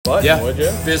button, Yeah. would you?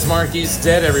 Bismarcky's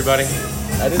dead, everybody.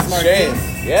 That is a shame.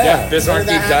 Yeah, Bismarcky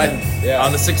that died Yeah.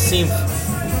 on the 16th.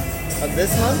 Of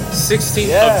this month? 16th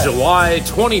Yeah. of July,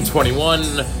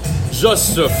 2021.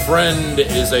 Just a friend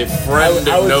is a friend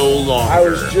no longer. I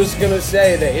was just gonna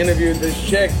say they interviewed this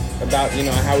chick about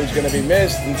how he's gonna be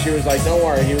missed, and she was like, "Don't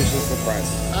worry, he was just a friend."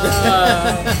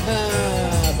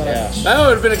 Yeah. That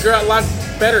would have been a lot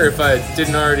better if I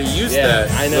didn't already use that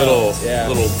I know.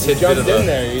 little You tidbit jumped of in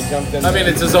there. You jumped in. I mean,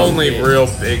 it's his only real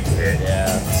big hit.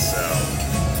 Yeah. So,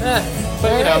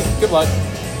 but good luck.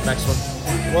 Next one.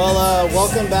 Well,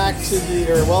 welcome to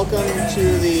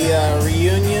the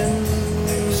reunion.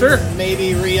 Sure.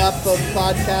 Maybe re-up of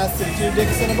podcast of Two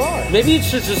Dicks in a Bar. Maybe it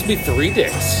should just be 3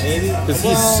 dicks. Maybe. Because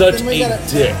Well, he's such then we a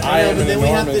gotta- dick. I know, am but an then we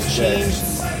have to enormous dick. change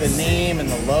the name and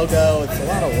the logo. It's a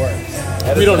lot of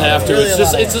work. We don't have to. Really It's a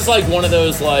lot of just like one of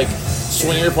those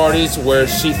swinger parties where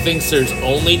she thinks there's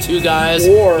only 2 guys,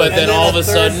 but And then then all of a a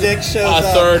third sudden dick shows a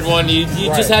up. third one. You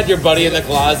just had your buddy in the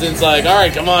closet. And it's like, all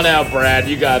right, come on out, Brad.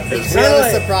 You got this. We have Right.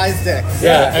 a surprise dick.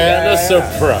 Yeah, and yeah, a yeah.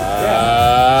 surprise.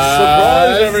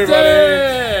 Surprise, everybody.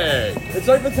 dick. It's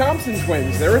like the Thompson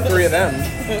twins. There were 3 of them.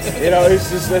 It's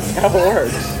just that's how it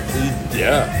works.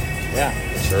 Yeah, Yeah.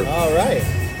 sure. All right.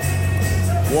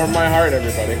 Warm my heart,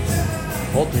 everybody.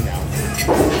 Hold me now.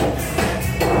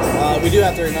 We do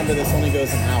have to remember this only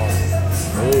goes an hour.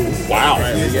 Wow.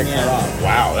 You get Yeah. cut off.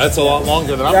 Wow, that's a lot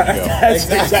longer than I'm Yeah, gonna go. that's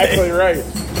exactly right.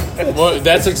 Well,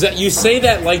 that's you say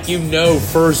that like you know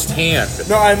firsthand.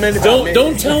 No, I meant about me.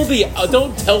 Don't tell the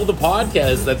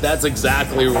podcast that that's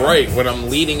exactly right when I'm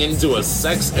leading into a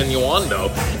sex innuendo,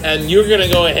 and you're gonna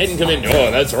go ahead and come in.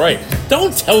 Oh, that's right.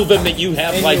 Don't tell them that you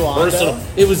have Innuendo? personal.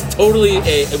 It was totally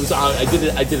it was. I did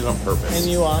it on purpose.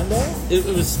 Innuendo? It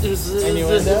was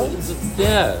Innuendo?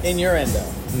 Yeah, Innuendo.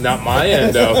 not my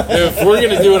endo. If we're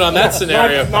gonna do it on that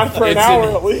scenario, Not for an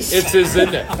hour, at least. It's his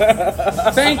endo.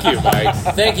 Thank you, Mike.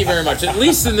 Thank you very much. At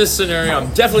least in this scenario, I'm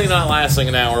definitely not lasting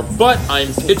an hour, but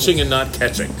I'm pitching and not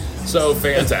catching. So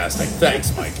fantastic.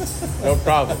 Thanks, Mike. No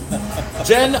problem.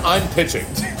 Jen, I'm pitching.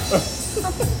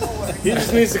 He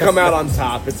just needs to come out on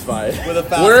top. It's fine. With a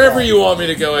fastball. Wherever you want me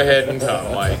to go ahead and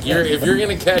come, Mike. If you're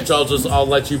gonna catch, I'll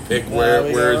let you pick where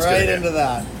we where go it's right gonna into go.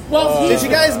 that. Well, Did you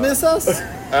guys miss us?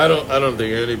 I don't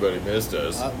think anybody missed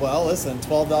us. Well, listen,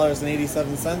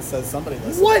 $12.87 says somebody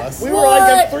listened to What? us. We were like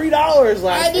at $3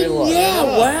 last I didn't. week. Yeah.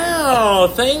 Wow.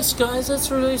 Thanks, guys. That's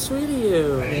really sweet of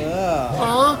you. Yeah.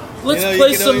 Aw, let's You play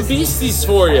can some always- beasties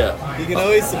for you. You can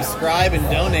always subscribe and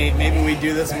donate. Maybe we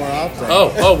do this more often.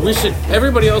 Oh, we should.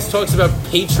 Everybody else talks about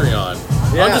Patreon.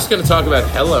 Yeah. I'm just going to talk about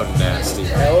Hello Nasty.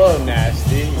 Hello,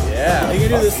 nasty. Yeah. You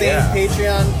can do the same Yeah.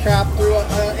 Patreon crap through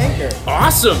Anchor.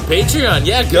 Awesome, Patreon.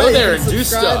 Yeah, go Yeah, there you and can do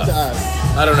subscribe stuff. to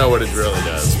us. I don't know what it really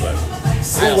does, but.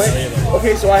 I don't know either.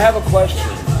 Okay, so I have a question.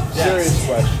 Yes. Serious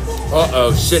question.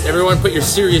 Uh-oh, shit. Everyone put your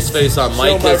serious face on.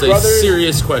 Mike my has a brother-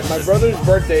 serious My question. brother's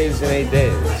birthday is in 8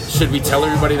 days. Should we tell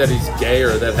everybody that he's gay,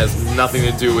 or that has nothing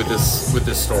to do with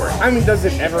this story? I mean, does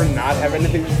it ever not have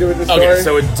anything to do with the story? Okay,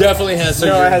 so it definitely has. So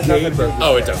No, your it has gay nothing to do with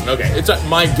Oh, it doesn't. Okay, it's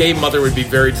my gay mother would be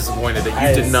very disappointed that you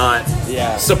I- did not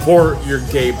yeah. support your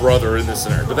gay brother in this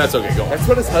scenario. But that's okay. Go on. That's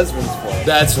what his husband's for.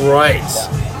 That's right.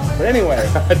 But anyway,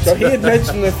 so he had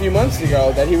mentioned a few months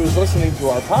ago that he was listening to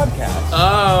our podcast.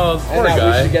 Oh, and poor that we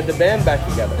guy. should get the band back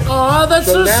together. Oh, that's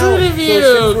so, So now- sweet of so you.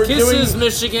 since we're Kisses, doing-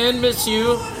 Michigan. Miss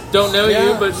you. Don't know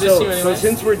you, but miss you anyway. So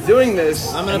since we're doing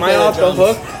this, I'm gonna am pay I the off the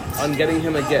drums. hook on getting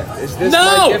him a gift? Is this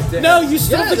my no, gift to him? no, you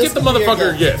still have to this get the could be your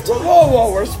motherfucker a gift.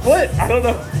 Whoa, we're split. I don't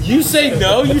know. You say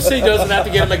no. You say he doesn't have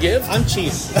to get him a gift. I'm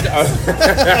cheap.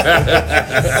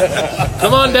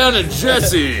 Come on down to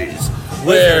Jesse's,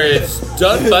 where it's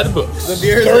done by the books. The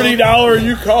beer's $30,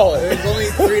 you call it. There's only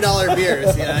 $3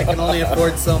 beers. Yeah, I can only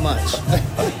afford so much.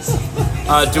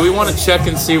 Do we want to check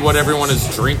and see what everyone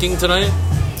is drinking tonight?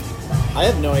 I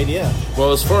have no idea.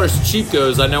 Well, as far as cheap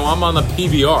goes, I know I'm on the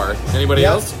PBR. Anybody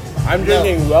Yep. else? I'm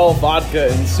drinking well vodka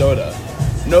and soda.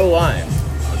 No lime.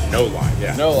 No lime.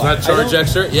 Yeah. No Does lime. that charge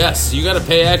extra? Yes. You got to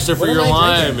pay extra for What am your I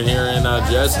lime drinking? here in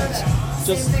Jesse's.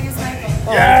 Just Same thing as my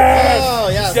phone. Yes! Oh,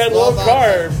 yes. You said well low vodka.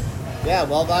 carb. Yeah,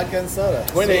 well vodka and soda.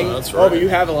 Winning. So that's Oh, right. but you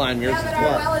have a lime. Yours Yeah, is but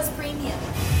well. our well is premium.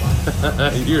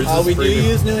 Yours is We do premium.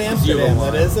 use New You have Amsterdam.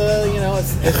 a That lime.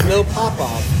 is it's no pop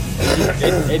off.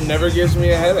 It never gives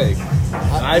me a headache.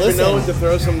 I've been known to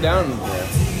throw some down there.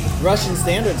 Russian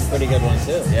Standard's a pretty good one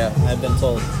too. Yeah. I've been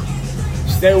told.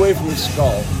 Stay away from the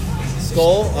skull.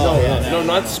 Skull? Oh, No, yeah, no,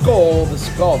 not skull. The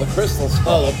skull. The crystal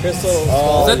skull. Oh, the crystal Oh,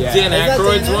 skull. Is that yeah. Dan Is that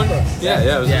Aykroyd's Dan one? Aykroyd? Yeah,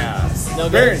 it was. Yeah. No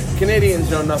Very, good. Canadians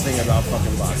know nothing about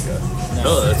fucking vodka.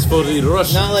 No, that's for the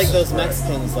Russians. Not like those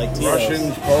Mexicans like Tito's.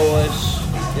 Russians, Polish.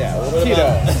 Yeah, well, What Tito.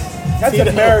 about That's Tito.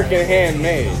 American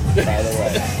handmade, by the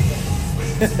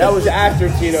way. That was after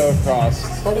Tito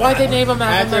crossed. But why'd they name him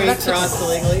after After he Mexico? crossed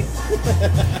illegally.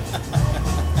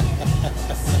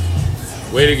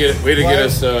 Way to get What?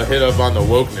 us hit up on the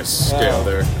wokeness scale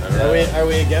there. I don't know. Are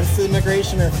we against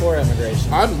immigration or for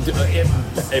immigration?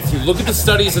 If you look at the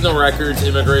studies and the records,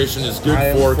 immigration is good I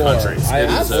am for for it. countries. I It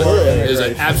am is, for it is an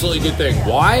immigration. absolutely good thing.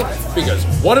 Why? Because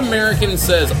what American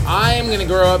says, I am going to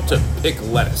grow up to pick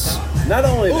lettuce. Not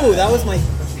only that, Ooh, that was my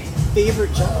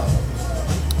favorite job.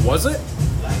 Was it?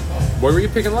 Where were you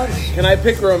picking lettuce? can I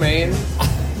pick romaine?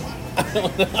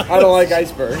 I don't like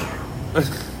iceberg.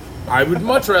 I would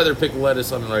much rather pick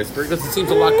lettuce on an iceberg because it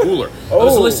seems a lot cooler. I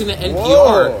was Oh, listening to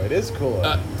NPR. Whoa, it is cool.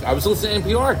 I was listening to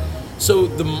NPR. So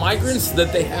the migrants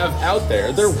that they have out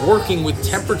there, they're working with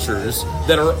temperatures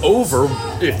that are over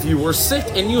if you were sick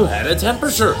and you had a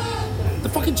temperature. The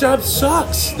fucking job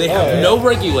sucks. They have yeah. no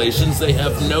regulations. They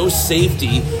have no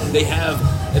safety.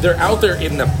 They're out there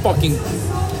in the fucking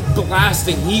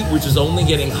blasting heat, which is only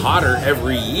getting hotter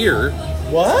every year.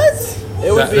 What?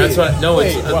 It would be. That's what. No,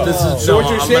 Wait, it's whoa. this is. So no, what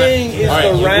you're I'm gonna- saying is all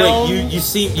right, the round. Wait,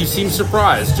 you seem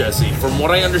surprised, Jesse. From what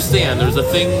I understand, there's a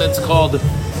thing that's called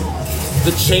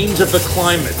the change of the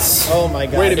climates. Oh my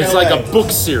god. Wait a It's minute. like a book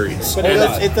series. But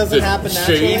And it doesn't the happen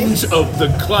naturally? Change of the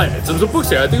climates. It was a book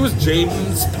series. I think it was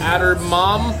James Patterson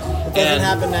Mom. It doesn't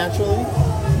happen naturally?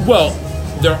 Well,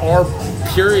 there are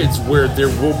periods where there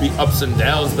will be ups and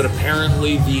downs, but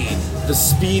apparently the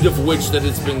speed of which that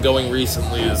it's been going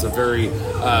recently is a very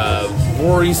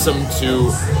worrisome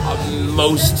to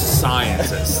most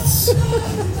scientists.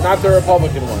 Not the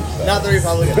Republican ones, though. Not the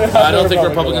Republican. I don't think Republican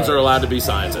Republicans way. are allowed to be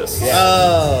scientists.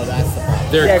 Oh, that's the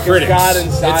problem. They're Yeah, 'cause critics. God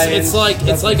and science it's like a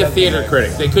doesn't theater matter.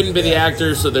 critic. They couldn't be the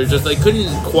actors, so they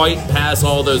couldn't quite pass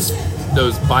all those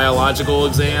biological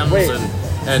exams Wait.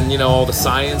 and you know all the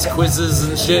science quizzes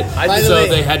and shit. By the So way-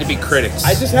 they had to be critics.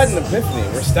 I just had an epiphany.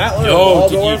 We're Statler Oh,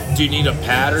 and Waldorf. do you need a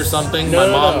pad or something? No, My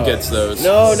no, mom no. gets those.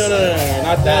 No, not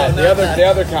that. No, the not other, that. the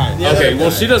other kind. The other Okay, well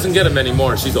kind. she doesn't get them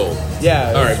anymore. She's old. Yeah.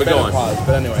 All right, it's but go on. menopause.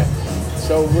 But anyway,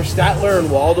 so we're Statler and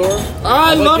Waldorf.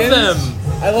 I love Republicans. them.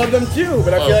 I love them too,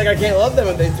 but I Oh. feel like I can't love them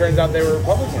if it turns out they were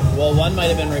Republican. Well, one might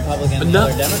have been Republican and the No.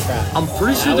 other Democrat. I'm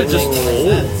pretty sure That they're would just make old.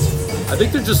 sense. I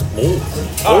think they're just old.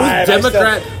 All Old right,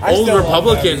 Democrat, I old still love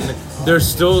Republican. them. They're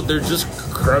just I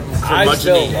still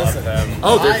curmudgeon-y. love them.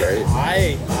 Oh, they're great.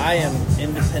 I am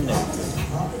independent.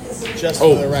 Just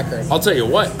Oh, for the record. I'll tell you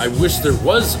what. I wish there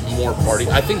was more party.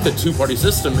 I think the two-party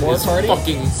system More is party?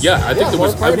 fucking. Yeah, I think there more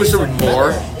was. I wish there was parties are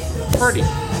more better. party.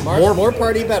 More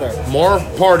party better. More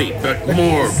party, but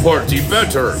more party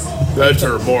better.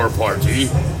 Better, more party.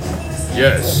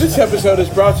 Yes, This episode is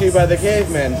brought to you by the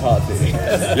Caveman Party.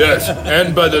 yes,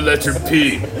 and by the letter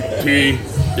P. P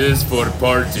is for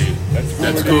party.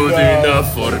 That's good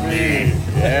enough for me.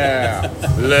 Yeah.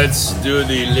 Let's do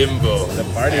the limbo.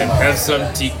 party and have some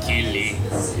tequila.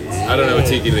 I don't know what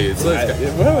tequila is. Let's go.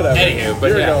 Whatever. Anywho,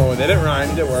 but You're yeah. going with it. It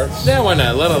rhymed. It works. Yeah, why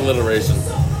not? A little alliteration.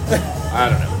 I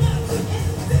don't know.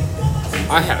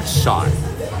 I had a shot.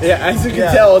 Yeah, as you can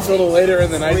Yeah. tell, it's a little later in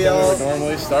the night We than we all- would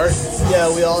normally start. Yeah,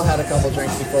 we all had a couple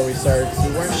drinks before we started because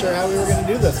we weren't sure how we were going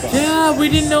to do this one. Yeah, we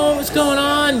didn't know what was going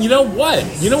on. You know what?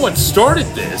 You know what started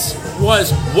this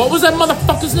what was that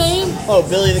motherfucker's name? Oh,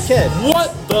 Billy the Kid.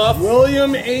 What the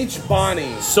William H.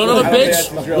 Bonney. son of I a don't think bitch? that's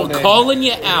his real We're name. calling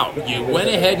you out. You went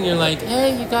ahead and you're like,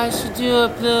 hey, you guys should do a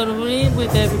little read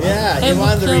with everybody. Yeah, he And we'll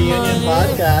wanted the come reunion on in.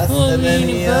 podcast, We'll and then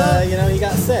he, reunion pod. he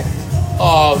got sick.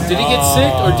 Oh, did he get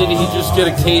sick or did he just get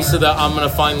a case of the I'm gonna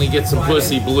finally get some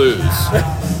pussy blues?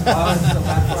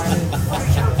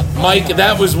 Mike,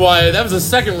 that was the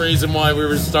second reason why we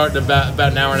were starting about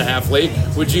an hour and a half late.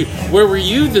 Where were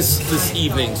you this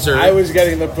evening, sir? I was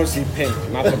getting the pussy pink,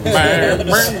 not the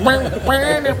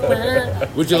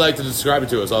Would you like to describe it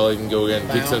to us? I can go again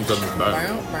and get some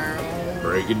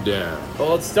break it down.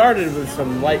 Well, it started with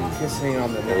some light kissing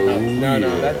on the neck.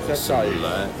 No, that's all you.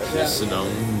 Kissing on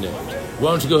the neck. Why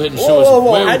don't you go ahead and Whoa, show whoa, us?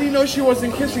 whoa. where- How do you know she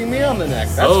wasn't kissing me on the neck?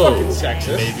 That's Oh, fucking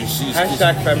sexist. maybe she's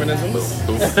Hashtag feminism.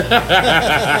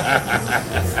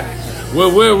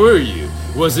 Well, where were you?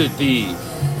 Was it the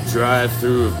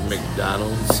drive-through of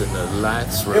McDonald's and the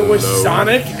lights were It was low?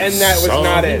 Sonic, and that was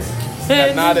not it.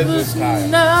 That not it this time.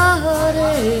 Not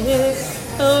it.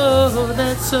 Oh,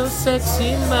 that's so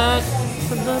sexy, Mike.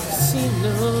 From the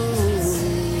casino.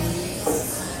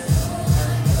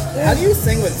 How do you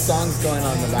sing with songs going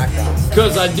on in the background?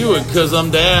 Cause I do it, cause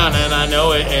I'm down and I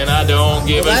know it and I don't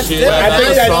give Well, a that's shit different. I about think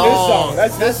the that's song. this song.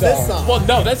 That's this song. Well,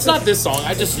 no, that's not this song.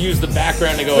 I just use the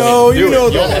background to go No, ahead and do you know it.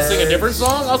 the You want me to sing a words. different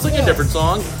song? I'll sing a different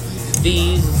song.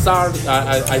 These are...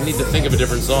 I need to think of a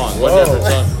different song. What Whoa. different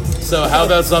song? So how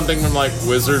about something from like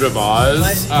Wizard of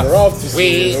Oz? We're off to see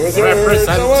We the wizard.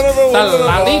 represent Someone of a the Wizard of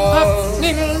lollipop.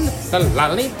 Oz. The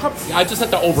lollipop. I just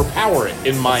have to overpower it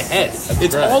in my head.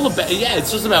 It's right. all about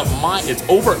it's just about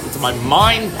it's my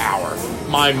mind power.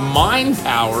 My mind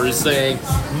power is saying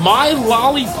my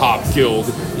lollipop guild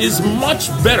is much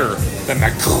better than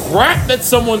the crap that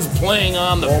someone's playing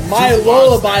on the Well, my jukebox.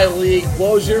 lullaby league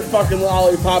blows your fucking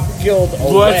lollipop guild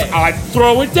away. I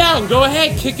throw it down. Go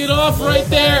ahead, kick it off right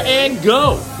there and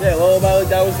go. Yeah, lullaby league.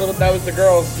 That was the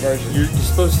girls' version. You're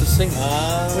supposed to sing.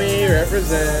 We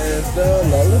represent the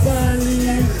lullaby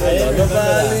league. The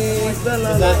lullaby league. The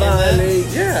lullaby league.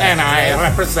 Yeah. And I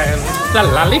represent the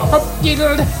lollipop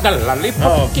guild. The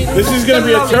lollipop guild. This is gonna the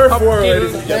be a turf lollipop war, guild.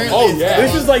 ladies and gentlemen. Oh yeah.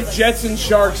 This is like Jets and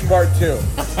Sharks Part 2.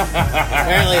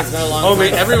 Apparently, it's no longer. Only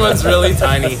everyone's really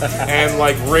tiny and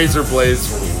like razor blades.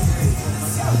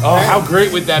 Oh, how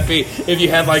great would that be if you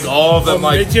had like all of them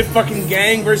like midget fucking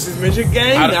gang versus midget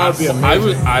gang? That would be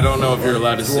amazing. I don't know if you're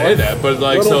allowed to say that, but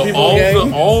like Little so people all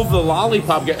gang? the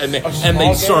lollipop and they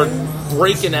small start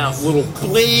breaking out little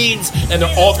blades and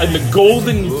they're all and the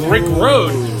golden brick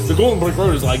road. The golden brick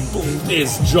road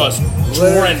is just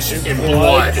drenched in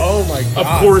blood. Oh my god.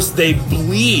 Of course, they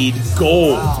bleed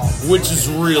gold, which is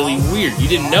really weird. You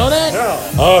didn't know that? No.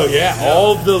 Oh yeah,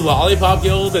 all of the Lollipop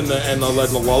Guild and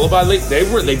the Lullaby League, they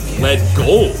bled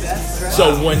gold.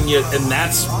 So and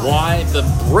that's why the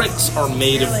bricks are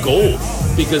made of gold,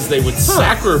 because they would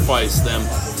sacrifice them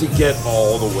to get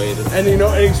all the way to. And it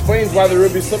explains why the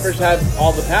ruby slippers had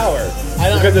all the power.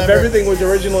 Because if everything was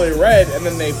originally red and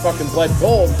then they fucking bled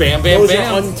gold, Bam, bam, those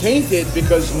bam. are untainted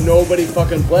because nobody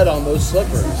fucking bled on those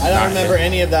slippers. I don't remember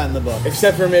any of that in the book.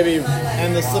 Except for maybe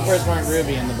And the slippers weren't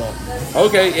ruby in the book.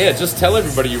 Okay, yeah, just tell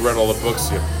everybody you read all the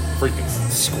books, you freaking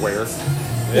square.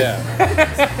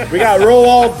 we got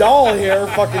Roald Dahl here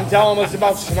fucking telling us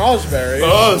about snozzberries.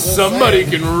 Oh, somebody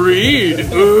can read.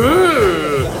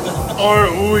 Ooh,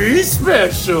 aren't we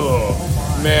special?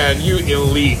 Man, you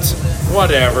elite.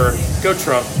 Whatever. Go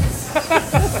Trump.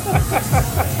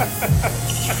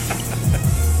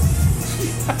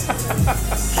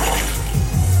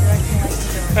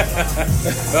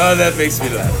 Oh, that makes me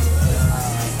laugh.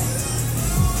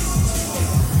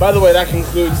 By the way, that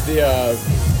concludes the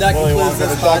That Willy concludes Wonka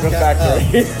this the Chocolate podcast.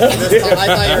 Factory. I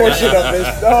thought you were Portion of this.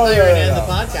 I thought you were gonna end the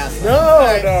No. podcast. No,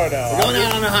 Alright. no. We're going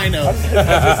out on a high note.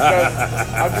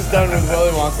 I'm just done with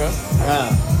Willy Wonka.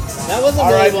 That wasn't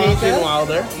R.I.P. Willy Gene Wonka.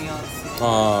 Wilder.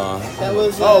 That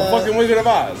was Fucking Wizard of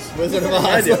Oz. Wizard of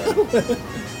I Oz. do.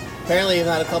 Apparently, you've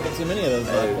had a couple too many of those.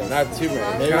 vodkas. Not too many.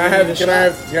 Maybe Can I we have? need a Can I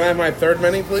shot. have? Can I have my third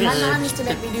many, please? My mom used to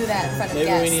make me do that in front of Maybe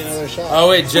guests. we need another shot. Oh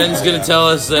wait, Jen's gonna tell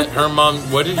us that her mom.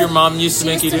 What did your mom used to She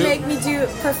make used you to do? make me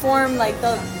perform like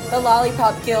the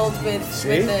Lollipop Guild with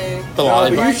The No,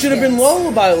 Lollipop. but you should have been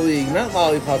Lullaby League, not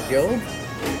Lollipop Guild.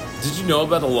 Did you know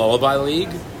about the Lullaby League?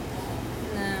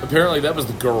 Apparently, that was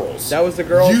the girls. That was the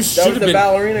girl. You That should was have the been,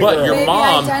 ballerina but girl. your Maybe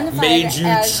mom identified made you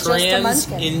as just a trans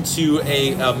munchkin. into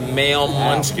a male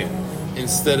munchkin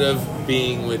instead of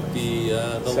being with the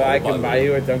So I can Lullaby buy League.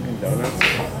 you a Dunkin' Donuts.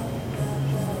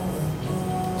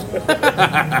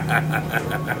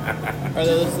 Are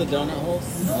those the donut holes?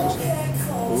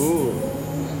 Ooh,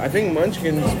 I think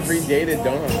Munchkins predated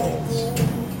Donut Holes.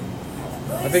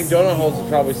 I think Donut Holes is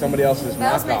probably somebody else's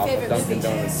That was my knockoff of favorite Dunkin' movie.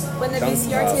 Donuts. When the Dunk-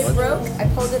 VCR tape Lunch broke, Holes. I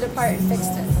pulled it apart and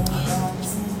fixed it.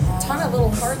 A ton of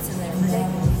little parts in there.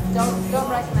 Ridiculous. Don't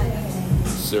recommend it.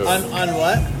 So On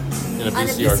what? in a On a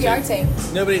VCR, VCR tape.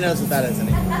 Nobody knows what that is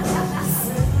anymore.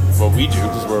 Well, we do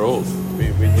because we're old. We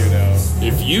do know.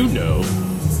 If you know,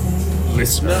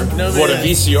 listener, No, what a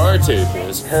nobody VCR tape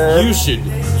is,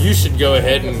 you should go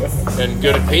ahead and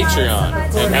go to Patreon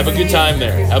and have a good time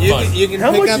there. Have fun. You can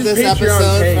How pick much up is this Patreon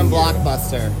episode paying from you?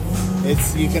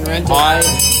 Blockbuster. You can rent it.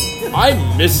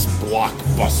 I miss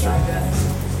Blockbuster.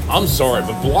 I'm sorry,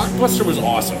 but Blockbuster was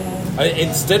awesome.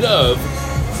 Instead of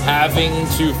having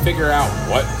to figure out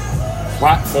what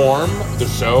platform the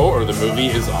show or the movie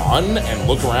is on and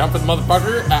look around for the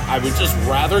motherfucker, I would just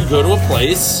rather go to a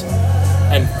place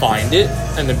and find it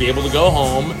and then be able to go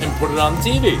home and put it on the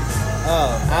TV.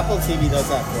 Oh, Apple TV does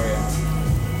that for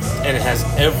you. And it has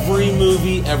every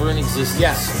movie ever in existence.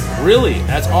 Yes. Really?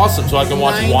 That's awesome. So I can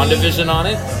watch 90 WandaVision on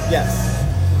it Yes.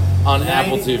 on 90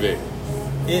 Apple TV.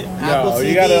 Apple No, TV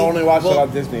you gotta only watch it will- on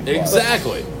Disney Plus.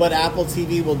 Exactly. But Apple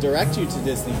TV will direct you to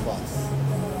Disney Plus.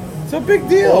 It's a big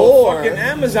deal. Or- Fucking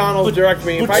Amazon will direct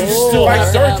me. If but I you just still if I have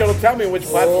to search, have- it'll tell me which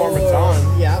platform it's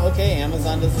on. Yeah, okay,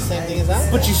 Amazon does the same thing as Apple.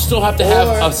 But you still have to have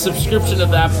Or- a subscription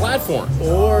of that platform.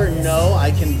 Or no,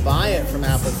 I can buy it from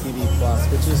Apple TV Plus,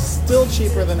 which is still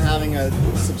cheaper than having a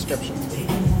subscription.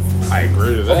 I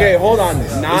agree with that. Okay, hold on.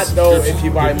 Not It's though good. if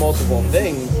you buy multiple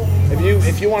things.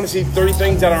 If you want to see 3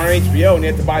 things that are on HBO and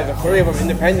you have to buy the 3 of them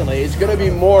independently, it's gonna be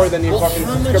more than your fucking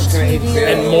how much subscription to TV HBO.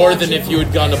 And more than if you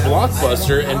had gone to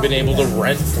Blockbuster and been able to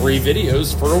rent 3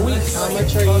 videos for a week. How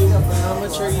much are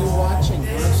you watching?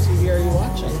 How much TV are you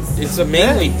watching? It's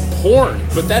mainly porn,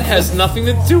 but that has nothing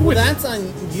to do Well, with that's on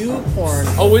YouPorn.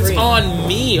 for Oh, it's free. on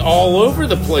me all over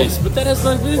the place, but that has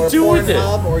nothing to Or do with it.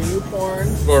 Pornhub, or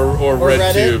YouPorn. Or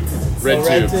Reddit. RedTube.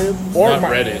 RedTube. RedTube. Or Not my-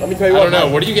 Reddit. let me tell you I what, don't know.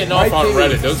 my- What are you getting my off on TV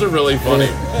Reddit? Those are really funny.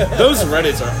 Those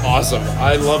Reddits are awesome.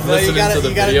 I love No, you listening gotta, to the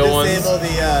you gotta video ones. disable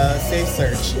the safe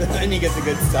search, then you get the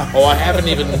good stuff. Oh, I haven't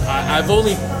even. I've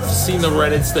only seen the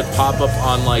Reddits that pop up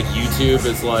on like YouTube.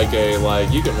 It's like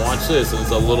you can watch this, and it's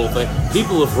a little thing.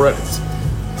 People of Reddits,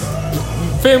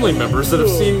 family members that have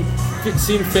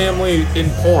seen family in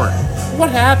porn.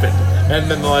 What happened? And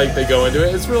then like they go into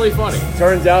it. It's really funny.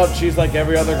 Turns out she's like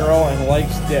every other girl and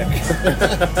likes dick.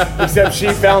 Except she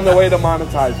found the way to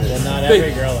monetize it. Well, not every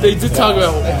They, girl. they likes did it. talk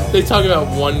about. They talk about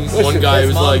one guy His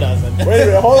who's mom like. doesn't. Wait a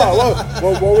minute, hold on.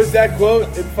 What was that quote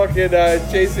in fucking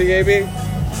Chasing Amy?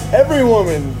 Every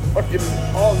woman, fucking,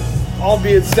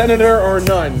 albeit senator or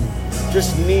none,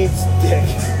 just needs dick.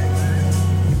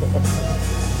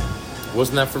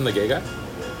 Wasn't that from the gay guy?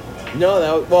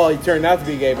 No, well, he turned out to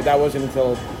be gay, but that wasn't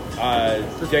until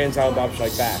Jay and Silent Bob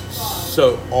Strike Back.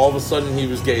 So all of a sudden he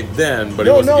was gay then, but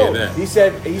he No, wasn't no. gay then. He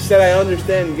said I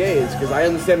understand gays because I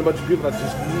understand a bunch of people that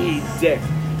just need dick.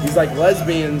 He's like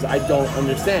lesbians. I don't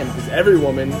understand because every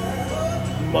woman,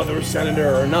 mother,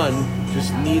 senator, or none,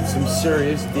 just needs some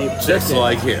serious deep Just dick.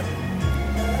 like him.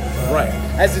 Right.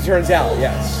 As it turns out,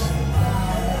 yes.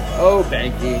 Oh,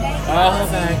 Banky. Oh,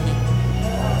 thank you.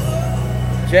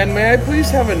 Jen, may I please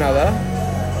have another?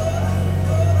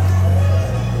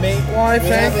 Why, we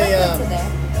thank have Put it a, there.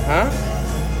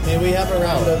 Huh? may we have a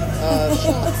round of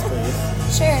shots,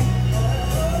 please? Sure.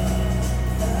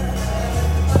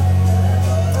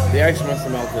 The ice must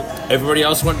have melted. Everybody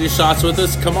else want to do shots with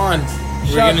us? Come on. We're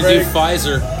Shot going to break. do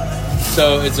Pfizer.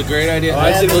 So it's a great idea.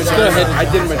 I did Let's go Moderna. ahead.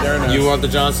 I did Moderna. You want the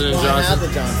Johnson & Well, I have Johnson?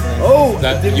 the Johnson. Oh,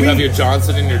 That, did you we, have your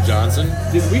Johnson and your Johnson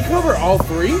did we cover all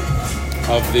 3?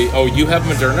 of the. Oh, you have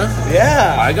Moderna.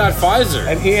 Yeah. I got Pfizer.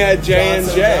 And he had J&J.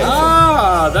 Johnson.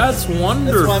 Ah, that's That's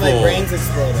wonderful. why my brain's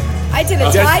exploding. I did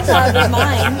a Tide Pod with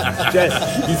mine.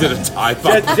 You did a tie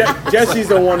pop. Jesse's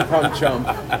the one pump chump.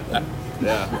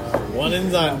 Yeah. One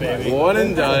and done, baby. One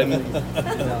and done.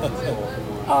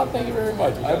 Oh, thank you very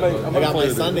much. I'm I got my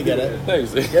son to get it.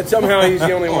 Thanks. Yet somehow he's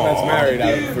the only one that's married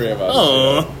out of the 3 of us.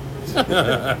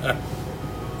 Oh,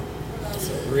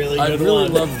 Really I good really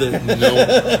one. love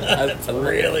that no.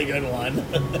 Really good one.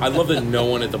 I love that no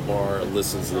one at the bar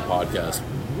listens to the podcast.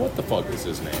 What the fuck is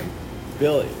his name?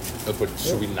 Billy. But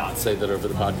should we not say that over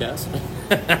the podcast?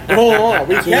 Hold on.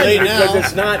 We late can't because now.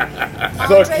 it's not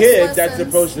Andres the kid that's listens.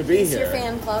 supposed to be He's here. your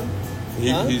fan club.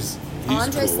 He's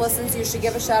Andres cool. listens. You should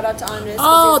give a shout out to Andres. 'cause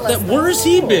Oh, he's that, listening. where's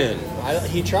he been?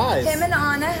 He tries. Him and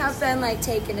Anna have been like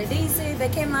taking it easy. They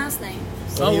came last night.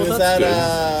 So Oh, he well, was that's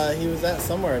at he was at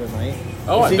somewhere tonight.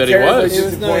 Oh, I bet he terribly was. He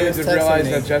was- no, he disappointed was to texting realize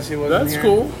me. that Jesse wasn't That's here.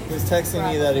 cool. He was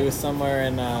texting me that he was somewhere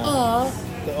and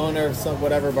the owner of some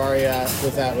whatever bar he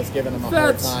was giving him a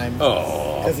hard That's time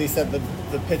oh. because he said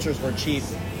the pictures were cheap.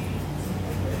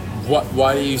 What?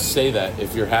 Why do you say that?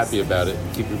 If you're happy about it,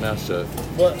 keep your mouth shut.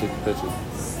 What? Take the picture.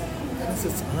 This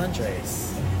is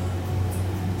Andres.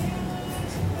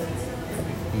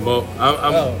 I'm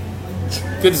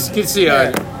good to see you.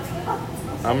 Here.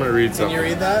 I'm gonna read Can something. you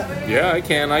read that? Yeah, I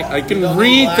can. I can don't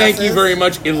read. have Thank you glasses? very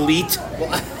much, elite.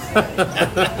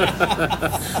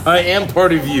 I am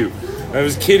part of you. I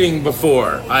was kidding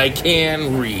before. I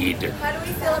can read. How do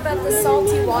we feel about the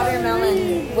salty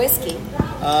watermelon whiskey?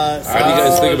 How do you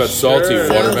guys think about salty sure.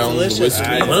 watermelon Sounds delicious. whiskey?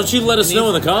 Why don't you let us know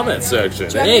in the comments section?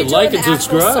 Do you want Hey, me to like throw and the actual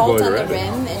subscribe salt while on you're the at it.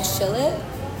 rim and chill it?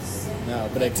 No,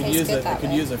 but I could Tastes use good it. I that could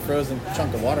way. use a frozen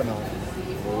chunk of watermelon.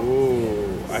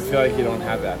 Ooh, I feel like you don't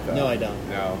have that though. No, I don't.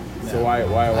 No. No. So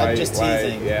why? just why,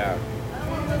 teasing. Yeah.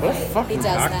 What a fucking He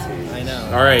does cock that. tease. I know.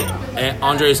 All right,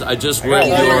 Andres, I just read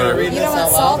got one. your. Read You this don't want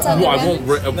out salt loud? on the Well, I rim?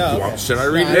 won't. No, okay. Should I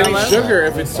read No, it I out Maybe loud? sugar.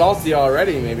 If it's salty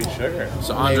already, maybe sugar.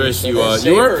 So Andres, Maybe you sugar.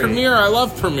 you were at Savory. Premiere. I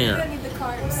love You Premiere. don't need the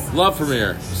carbs. Love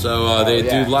Premiere. So they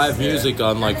yeah. do live Yeah. music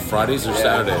on like Fridays or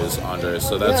Saturdays, Andres.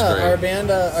 So that's yeah, our great.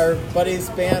 band, our buddy's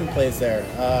band plays there.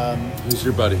 Who's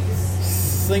your buddy?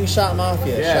 Slingshot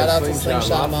Mafia. Yeah, Shout out Slingshot to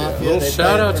Slingshot Mafia. Mafia. Little They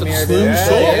shout play out to Premiere Slim Day.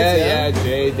 Salt. Yeah,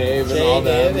 Jay, Dave, and Jay, all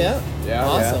Dave, them. yeah.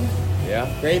 Awesome.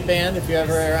 Yeah. Great band if you're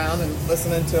ever around and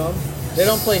listening to them. They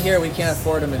don't play here. We can't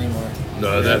afford them anymore.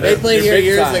 No, They played They're here big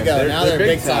years time. ago. Now they're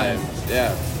big time.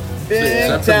 Yeah. Big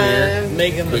Except for here. time.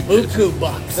 Making the Big buku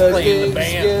bucks The playing the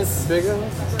gigs bands. get bigger.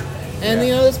 And Yeah.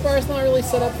 you know, this bar's not really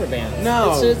set up for bands.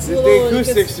 No, it's the, a little,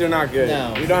 acoustics are not good.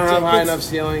 No. We don't have It high gets- enough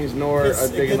ceilings nor a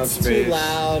big it enough gets space. too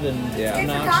loud and Yeah. Good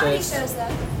for comedy obnoxious. shows, though.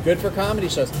 Good for comedy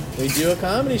shows. We do a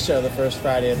comedy show the first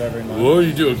Friday of every month. Whoa,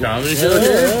 you do a comedy show Yeah,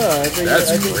 here? yeah, I think That's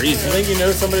I think crazy. you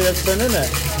know somebody that's been in it.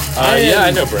 Yeah,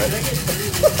 I know Brett.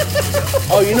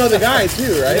 Oh, you know the guy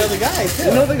too, right? I know the guy too.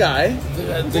 You know the guy.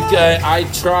 The guy, I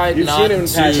tried You've not seen him in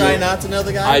to. Passion. Try not to know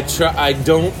the guy. I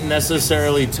don't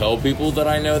necessarily tell people that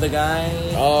I know the guy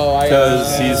Oh,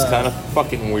 because he's kind of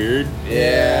fucking weird.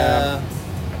 Yeah.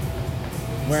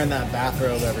 Wearing that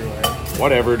bathrobe everywhere.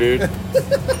 Whatever, dude.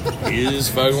 He's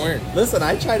fucking weird. Listen,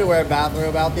 I tried to wear a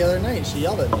bathrobe out the other night. She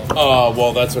yelled at me. Oh,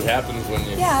 well, that's what happens when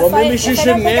you. Yeah. Well, if maybe I, she if I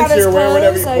don't shouldn't pick out his answer or wear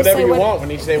whatever clothes, I whatever say, you what- want when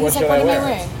you say, he's "What like, should I am wear?"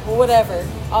 wearing? Well, whatever. There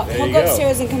He'll you go go.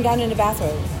 upstairs and come down in a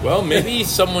bathrobe. Well, maybe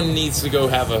someone needs to go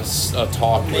have a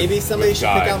talk. Maybe with, somebody with should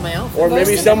Guy. pick out my outfit. Or Most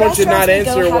maybe of the someone should not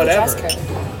restaurants we go answer have a dress whatever.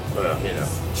 code. Well, you know.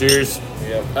 Cheers.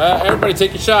 Yep. Everybody,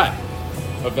 take a shot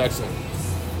of vaccine.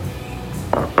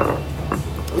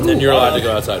 And then you're allowed to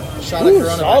go outside. Shot of Ooh,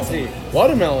 Corona salty.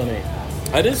 Watermelony.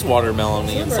 It is watermelon-y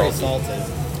vaccine. and Very salty.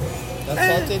 salty.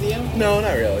 That's salty to you? No,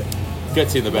 not really.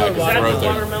 Gets you in the back of the Is that throat the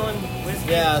there. Watermelon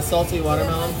whiskey. Yeah, salty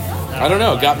watermelon. I don't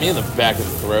know. It got me in the back of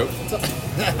the throat.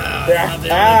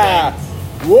 Ah!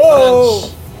 Whoa!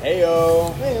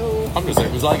 Heyo! Hey-o. I'm just saying,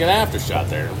 it was like an aftershock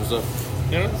there. It was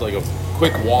it's like a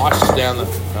quick wash down the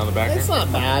back. It's there.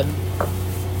 not bad.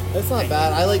 It's not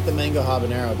bad. I like the mango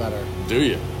habanero better. Do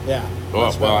you? Yeah. Oh,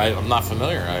 much well, better. I'm not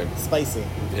familiar. Spicy.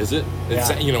 Is it? Yeah.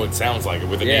 It sounds like it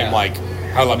with a Yeah. name like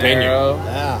jalapeno,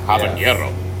 Yeah.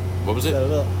 habanero. What was Is it? that a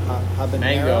little habanero?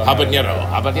 Mango. Habanero.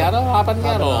 Habanero.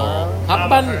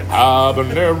 Habanero.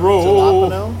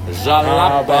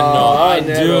 Jalapeno. I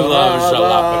do love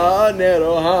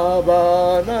jalapeno.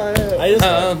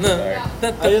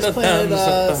 I just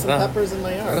planted some peppers in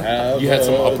my yard. You had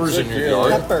some uppers in your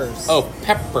yard? Peppers. Oh,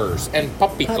 peppers and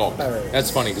poppycock. Peppers.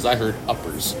 That's funny because I heard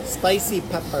uppers. Spicy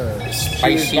peppers.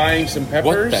 She was buying some peppers.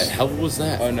 What the hell was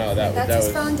that? Oh no, That's that his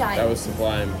was phone dying. that was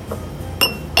Sublime.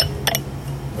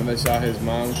 When they saw his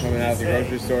mom coming out of the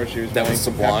grocery store, she was That buying was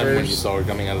some Sublime peppers. when you saw her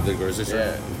coming out of the grocery store?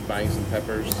 Yeah, buying some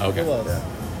peppers. Okay. It was.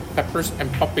 Peppers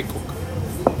and poppycock.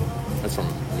 That's from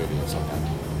a movie of some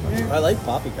kind. I like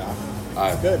poppycock.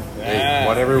 Good. Hey, Yeah,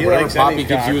 whatever he whatever likes Poppy any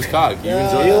gives you cock. is cock. You Yeah.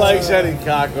 enjoy He it. likes any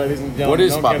cock, ladies and gentlemen. What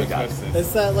is Don't get it poppycock? twisted.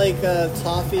 It's that like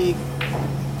toffee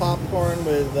popcorn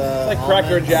with Like Cracker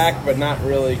almonds. Jack, but not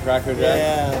really Cracker Jack.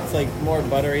 Yeah, it's like more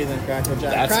buttery than Cracker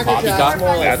Jack. That's Cracker Jack's poppycock? more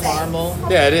like That's- caramel.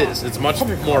 Yeah, it is. It's much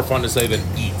more fun to say than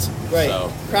eat. Right.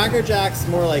 So. Cracker Jack's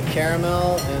more like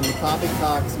caramel, and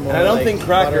poppycock's more. And I don't like think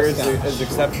Cracker is butterscotch.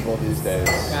 acceptable these days.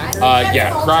 Cracker?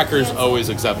 Yeah, crackers always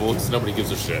acceptable because nobody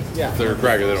gives a shit. Yeah. If they're a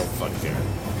cracker, they don't fucking care.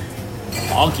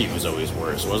 Honky was always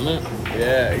worse, wasn't it?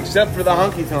 Yeah, except for the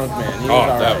Honky Tonk Man. He was Oh,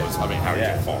 all that right. was. I mean, how Yeah.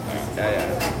 you can fault that?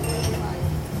 Yeah,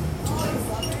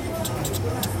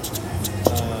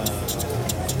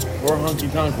 Or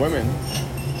Honky Tonk Women.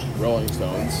 Rolling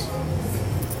Stones.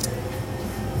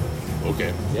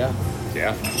 Okay. Yeah,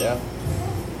 Yeah. yeah.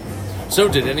 So,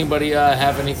 did anybody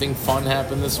have anything fun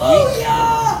happen this week?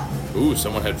 Ooh,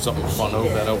 someone had something fun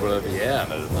over there. Yeah,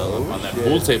 on that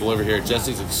pool table over here at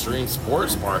Jesse's Extreme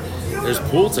Sports Bar. There's a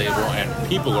pool table, and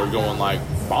people are going like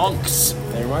bonks.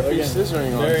 There might be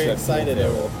scissoring on Very set. excited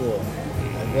over the pool.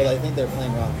 Well, I think they're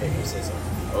playing rock paper scissors.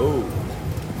 Oh.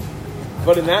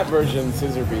 But in that version,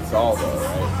 scissor beats all, though,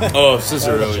 right? Oh,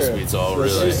 scissor That's always true. beats all,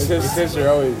 Scissor-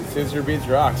 really. Scissor beats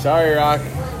rock. Sorry, Rock.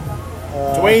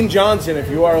 Dwayne Johnson, if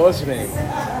you are listening,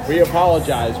 we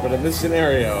apologize, but in this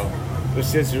scenario, the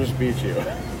scissors beat you.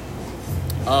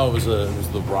 Oh, it was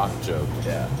the rock joke.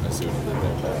 Yeah. I see what you did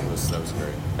there. That was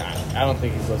great. I don't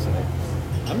think he's listening.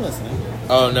 I'm listening.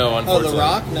 Oh no, Oh, unfortunately. The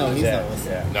Rock? No, he's Yeah, not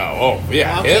listening. yeah. No. Oh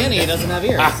yeah. How him? can he? He doesn't have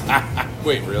ears.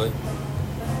 Wait, really?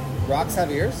 Rocks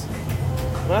have ears?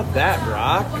 Not that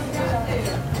rock.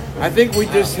 I think we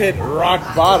just hit rock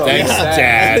bottom. Thanks, Yeah.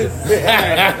 Dad.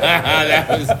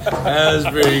 that was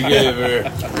pretty good.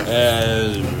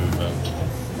 That was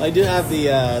I do have the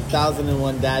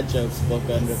 1001 Dad Jokes book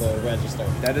under the register.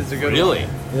 That is a good Really?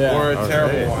 one. Yeah. Or a Okay.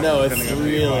 terrible one. No, it's depending on who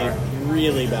you are.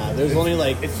 really bad. There's only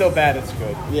like, It's so bad it's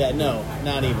good. yeah, no,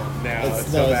 not even. No,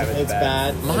 it's so bad it's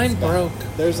bad. Mine It's bad. broke.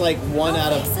 There's like one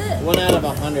out Fix it. of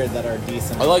 100 that are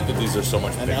decent, I like that these are so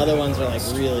much and bigger. the other than ones are like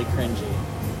rest. really cringy.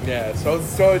 Yeah, so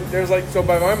there's like, so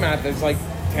by my math, there's like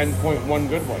 10.1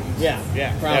 good ones. Yeah,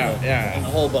 Yeah, probably. yeah. In the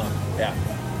whole book. Yeah.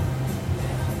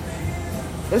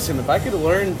 Listen, if I could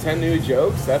learn 10 new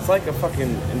jokes, that's like a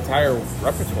fucking entire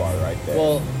repertoire right there.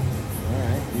 Well,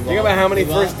 right. Think about how many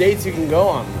Move on. first dates you can go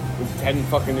on with 10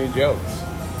 fucking new jokes.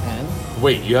 10.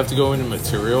 Wait, you have to go into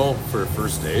material for a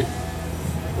first date?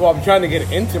 Well, I'm trying to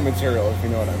get into material, if you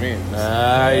know what I mean.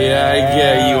 Yeah, I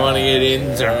get you want to get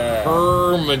into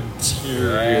her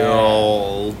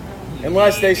material.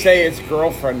 Unless they say it's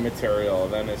girlfriend material,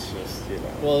 then it's just, you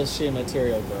know. Well, is she a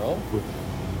material girl?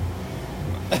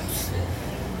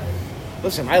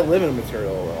 Listen, I live in a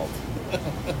material world.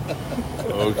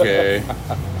 Okay.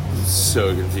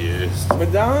 So confused.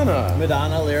 Madonna.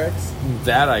 Madonna lyrics?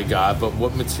 That I got, but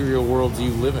what material world do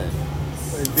you live in?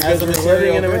 Because As a we're material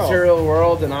living in a girl. material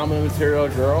world and I'm a material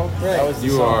girl. Right. That was the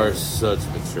You song. are such a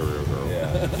material girl.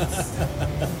 Yeah.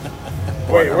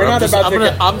 Wait, we're I'm not just- about I'm to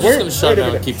gonna- get. I'm just we're- gonna shut wait a down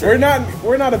and minute. keep We're drinking. not.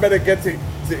 We're not about to get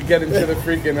into the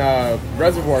freaking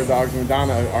Reservoir Dogs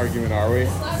Madonna argument, are we?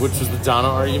 Which was the Donna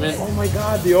argument? Oh my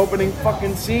God, the opening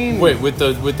fucking scene. Wait, with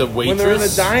the waitress? When they're in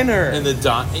the diner. In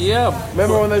the yeah.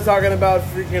 Remember when they're talking about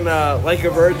freaking Like a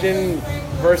Virgin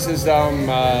versus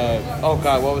oh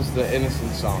God, what was the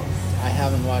Innocent song? I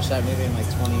haven't watched that movie in like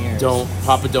 20 years.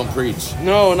 Papa don't preach.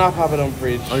 No, not Papa Don't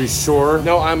Preach. Are you sure?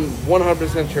 No, I'm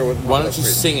 100% sure with. Why don't you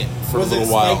sing it for Was a it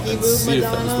little while Spiky and Boob see if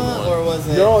that was the Madonna, one? or was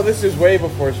it... No, this is way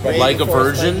before Spiky. Like a before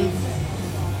Virgin?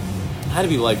 Spiky? How to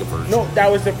be like a virgin? No,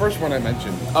 that was the first one I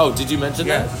mentioned. Oh, did you mention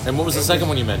Yes. that? And what was the second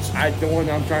one you mentioned? The one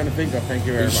I'm trying to think of. Thank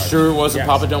you Are very you much. sure it wasn't Yes.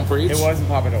 Papa Don't Preach? It wasn't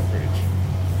Papa Don't Preach.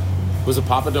 Was it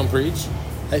Papa Don't Preach?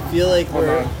 I feel like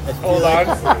we're... on. I feel Hold like,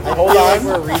 on. I feel Hold like on.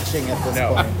 we're reaching at this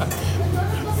No. point.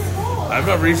 I'm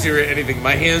not reaching for anything.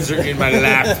 My hands are in my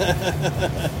lap.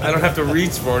 I don't have to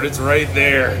reach for it. It's right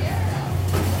there.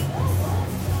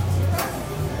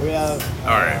 We have...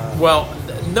 All right. Well,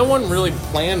 no one really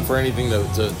planned for anything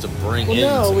to bring in.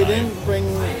 Well, no, we tonight. didn't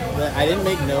bring... I didn't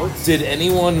make notes. Did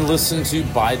anyone listen to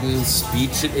Biden's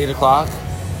speech at 8 o'clock?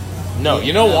 No.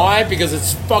 You know why? Because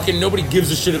it's fucking nobody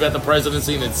gives a shit about the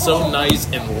presidency, and it's so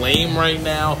nice and lame right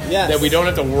now Yes. that we don't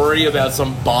have to worry about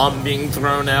some bomb being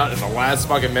thrown out in the last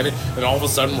fucking minute, and all of a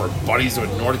sudden we're buddies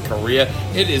with North Korea.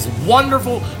 It is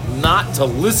wonderful not to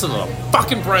listen to the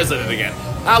fucking president again.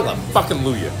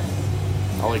 Hallelujah.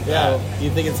 I like Yeah, that. you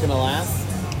think it's going to last?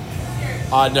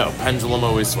 No, pendulum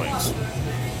always swings.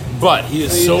 But he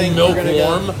is So you so think milk we're gonna go-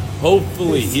 warm.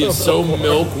 Hopefully, He's he is so so milk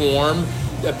milk warm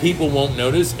that people won't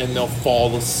notice and they'll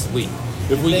fall asleep.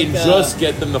 If we think, can just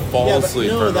get them to fall Yeah, but asleep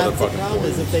for no, another that's the fucking problem 4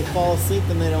 is years. if they fall asleep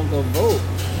then they don't go vote.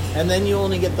 And then you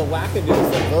only get the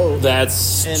wackadoos that vote.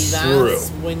 That's and true. that's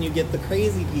when you get the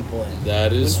crazy people in.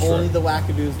 That is when true. only the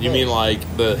wackadoos You vote. mean like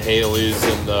the Haleys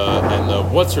and the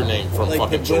what's her name from like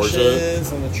fucking the Georgia?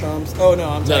 Bushes and the Trumps. Oh no,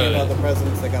 I'm talking no, about no. the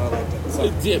presidents that got elected.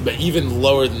 So. Yeah, but even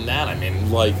lower than that, I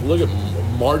mean, like, look at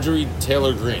Marjorie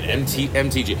Taylor Greene,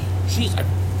 MTG. She's a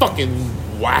fucking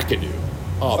wackadoo.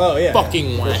 Oh yeah,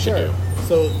 fucking for wackadoo. sure.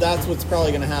 So that's what's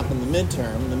probably going to happen in the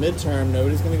midterm. The midterm,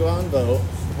 nobody's going to go out and vote.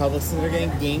 Republicans are going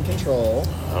to gain control.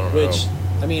 I don't which, know.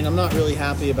 I mean, I'm not really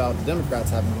happy about the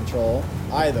Democrats having control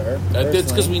either. That's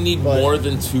because personally, we need but- more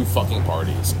than 2 fucking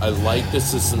parties. I like the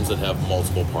systems that have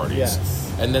multiple parties.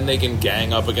 Yes. And then they can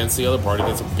gang up against the other party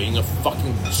that's being a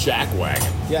fucking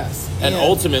jackwagon. Yes. And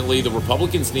ultimately, the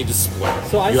Republicans need to split.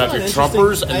 So I you saw have your an interesting-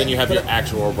 Trumpers, and then you have but- your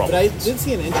actual But I Republicans. did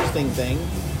see an interesting thing.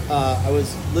 I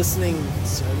was listening,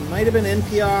 it might have been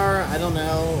NPR, I don't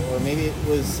know, or maybe it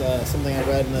was something I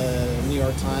read in the New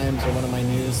York Times or one of my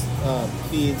news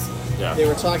feeds. Yeah. They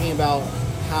were talking about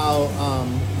how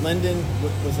Lyndon,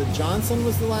 was it Johnson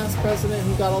was the last president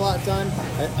who got a lot done?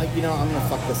 I'm going to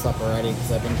fuck this up already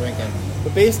because I've been drinking.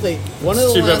 But basically, one of the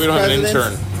It's too last bad we don't have an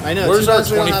presidents... intern. I know. Where's too our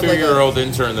bad we don't have, like, a- 23-year-old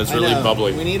intern that's I really know.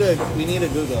 bubbly? We need a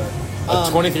Googler. A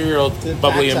 23-year-old to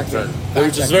bubbly fact check intern. me. Fact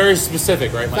Which is check very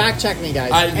specific, right, Mike? Fact check me,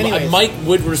 guys. I, Anyways. Mike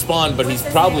would respond, but he's What's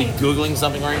his probably name? Googling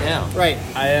something right now. Right.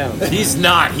 I am. He's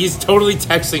not. He's totally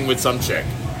texting with some chick.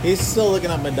 He's still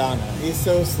looking up Madonna. He's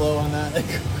so slow on that.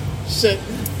 Shit.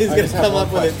 He's going to just have come one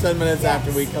up with it 10 minutes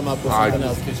after we come up with I- something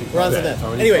else. We're on to that. How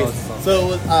many Anyways, phones?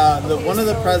 so one of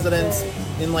the presidents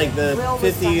in like the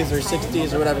 50s or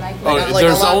 60s or whatever. they Oh, got, like,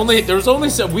 there's a lot- only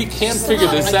so we can't figure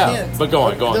this I out. can't. But go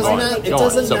on, go on, It go on. doesn't matter. It Go on.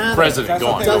 doesn't So matter. president, go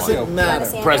on, It go doesn't on.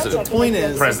 matter. President. The point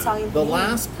is, President. the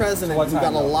last president What who got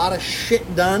time, a though? lot of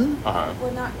shit done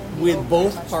Uh-huh. with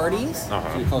both parties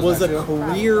was a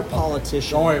career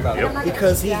politician. Don't worry about Yep. it.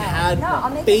 Because he had No, I'll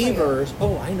make it for you. favors.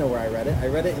 Oh, I know where I read it. I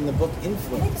read it in the book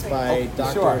Influence by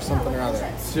Dr. sure. something or other.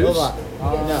 Seuss? Hold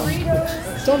on. No.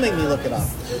 Don't make me look it up.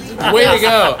 Way to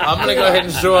go! I'm gonna go ahead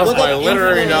and show off Look my up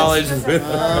literary influence. knowledge.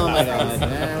 Oh my god.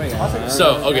 There we go.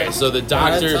 So okay, so the Did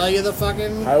I tell doctor. you the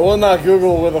fucking I will not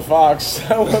Google with a fox.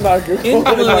 I will not Google with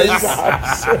a Influence.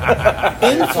 fox.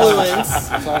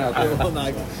 influence? It's on out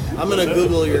there. I'm gonna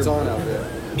Google your. It's on out there.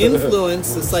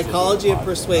 Influence: The Psychology of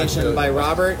Persuasion by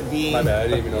Robert V. My bad, I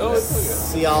didn't even know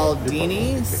that.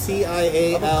 Cialdini,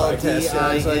 Cialdini.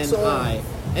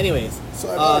 Anyways, it's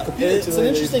an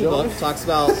interesting book. It talks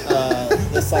about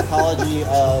the psychology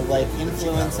of like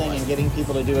influencing and getting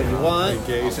people to do what you want.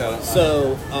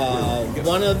 So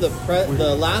one of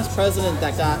the last president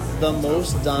that got the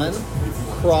most done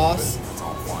cross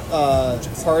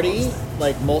party,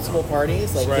 like multiple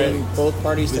parties, like getting both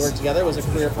parties to work together, was a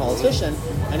career politician,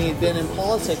 and he'd been in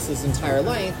politics his entire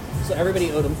life, so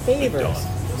everybody owed him favors.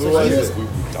 So he was,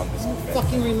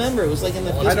 fucking remember, it was like in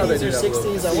the 50s or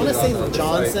 60s. I want to say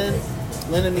Johnson,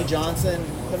 Lyndon B. Johnson,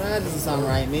 but that doesn't sound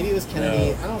right. Maybe it was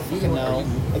Kennedy. I don't fucking know.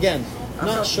 Again,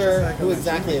 not sure who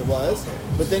exactly it was,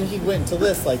 but then he went to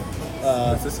list like,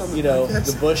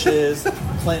 the Bushes,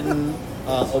 Clinton,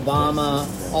 Obama,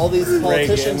 all these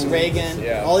politicians, Reagan,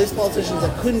 all these politicians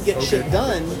that couldn't get shit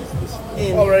done.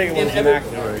 Reagan was an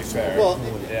actor, to be fair. Well,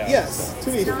 yes,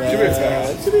 to be fair.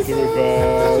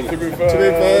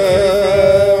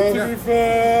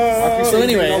 So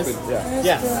anyways,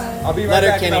 yes, I'll be right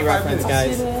back. Letterkenny reference,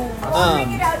 guys.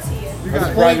 I'm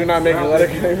surprised you're not making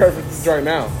Letterkenny references right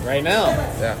now. Right now,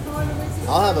 Yeah.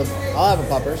 I'll have a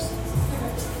puppers.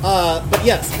 But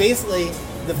yes, basically,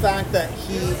 the fact that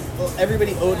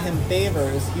everybody owed him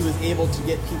favors, he was able to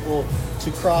get people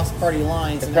to cross party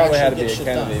lines and Probably had actually to be get a shit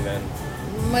Kennedy done. then.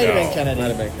 Might have been Kennedy.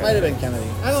 Might have been Kennedy.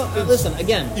 I don't listen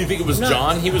again. You think it was I'm not-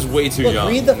 John? He was way too Look, young.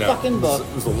 read the fucking book.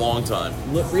 It was a long time.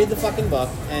 Read the fucking book,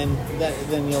 and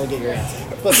then you'll get your answer.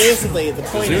 But basically, the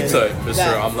point is Mister,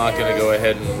 that I'm not going to go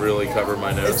ahead and really cover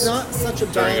my notes. it's not such a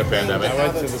During bad a pandemic. thing I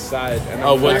went to the side. And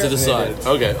Oh, I'm went to the side.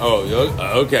 vaccinated. Okay.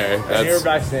 Okay. And you're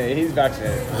vaccinated. He's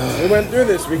vaccinated. We went through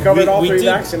this. We covered all three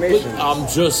vaccinations. But I'm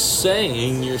just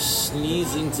saying, you're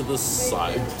sneezing to the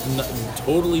side,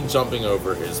 totally jumping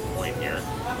over his point here,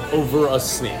 over a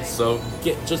sneeze. So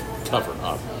just cover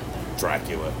up,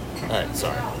 Dracula. All right,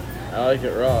 sorry. I like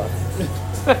it raw.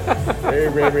 Hey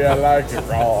baby, I like it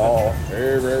raw.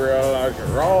 Hey baby, I like it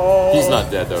raw. He's not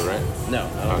dead though, right? No,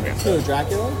 I don't Okay. Who,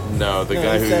 Dracula? No, the No,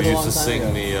 guy he who said a used long to time sing ago.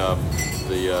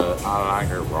 the I like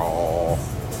it raw.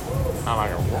 I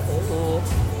like it raw.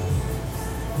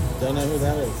 Don't know who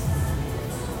that is.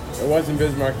 It wasn't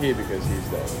Biz Marquis because he's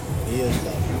dead. He is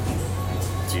dead.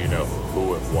 Do you know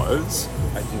who it was?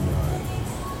 I do not.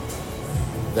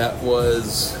 That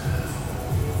was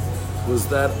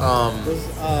that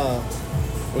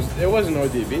It wasn't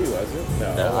ODB, was it?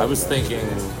 No. I was thinking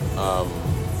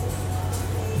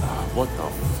what the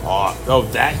fuck? Oh,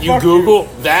 that you Fuck Google? you.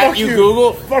 That Fuck you you.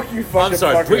 Google? Fuck you, fucking I'm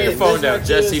sorry. fucker. Put your phone Biz down, Marquis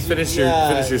Jesse. is- Finish yeah,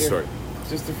 your you're- story.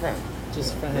 Just a friend.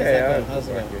 Just for Yeah, how's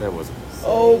it going? That wasn't.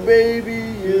 Oh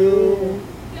baby, you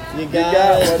got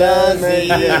got what I disease.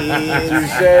 meant. You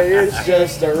say it's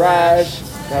just a rash.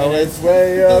 Now it's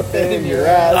way up in your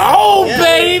ass. Oh, Yeah.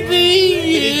 baby!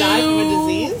 Did he die from a you-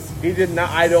 disease? He did not.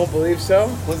 I don't believe so.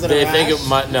 Was it They a rash? think it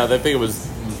might. No, they think it was.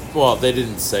 Well, they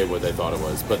didn't say what they thought it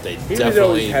was, but they was definitely.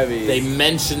 always heavy. They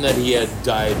mentioned that he had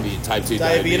type 2 diabetes.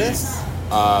 Diabetes?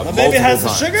 My baby multiple has the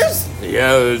times. sugars?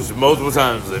 Yeah, there's multiple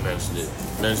times they mentioned it.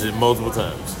 Mentioned it multiple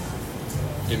times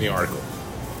in the article.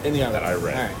 In the other That I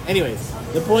read. All right. Anyways,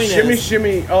 the point Shimmy, is,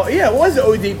 shimmy. Oh yeah, it was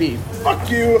ODB. Fuck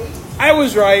you. I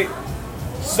was right.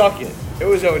 Suck it. It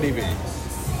was ODB.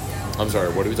 I'm sorry.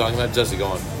 What are we talking about, Jesse? Go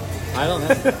on. I don't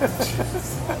know.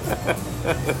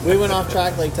 We went off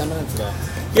track like 10 minutes ago.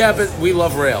 Yeah, but we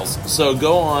love rails. So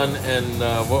go on and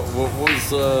what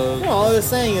was No, all I was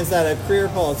saying is that a career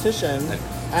politician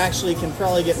actually can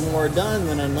probably get more done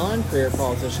than a non-career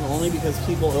politician, only because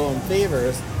people owe him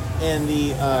favors, and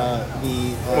they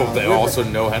also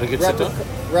know how to get shit done.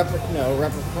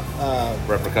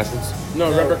 Repercussions. No,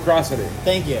 No. reciprocity.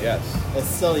 Thank you. Yes. It's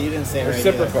still, you didn't say it right.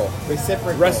 Reciprocal. either.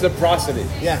 Reciprocal. Reciprocity.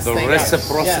 Yes. The thank you.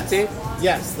 reciprocity? Yes.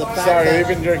 Yes. The fact Sorry, that, we've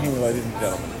been drinking, ladies and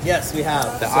gentlemen. yes, we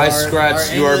have. The So I our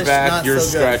scratch your English back, not you so good.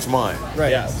 scratch mine.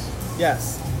 Right. Yes.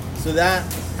 Yes. So that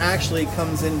actually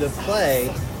comes into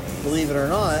play, believe it or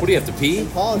not. What do you have to pee? in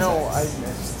politics.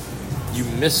 missed. You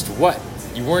missed what?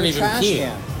 You weren't The even trash peeing.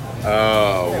 can.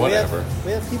 Oh, Yeah, whatever.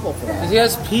 We have people for that. He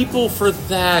has people for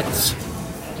that.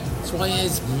 That's why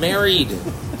he's married.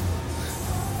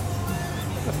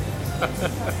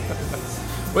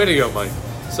 Way to go, Mike.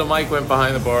 So Mike went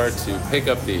behind the bar to pick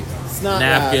up the Snot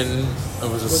napkin. It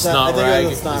was a Was that- I snot think it rag.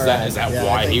 was a snot Is rag. that Yeah, I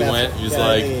why think he that's went? what- He was yeah, I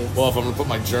like, think he- well, if I'm going to put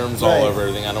my germs Right. all over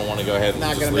everything, I don't want to go ahead and Not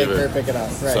just going to leave make her it. pick it up.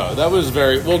 Right. So that was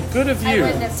very, well, good of I you.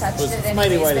 wouldn't have touched Was it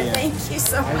Mighty anyways, Whitey, but yeah. thank you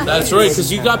so much. That's right,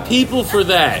 because you got people for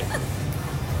that.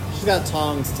 She's got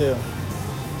tongs too.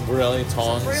 Really, Broom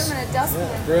tongs? and a dustpan.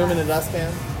 Yeah. Broom in a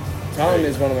dustpan. Tom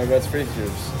is one of my best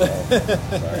features. So,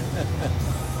 sorry.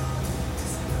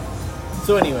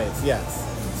 So anyways, yes.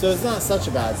 So it's not such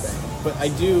a bad thing. But I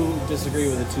do disagree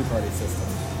with the two-party system.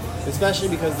 Especially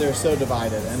because they're so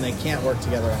divided and they can't work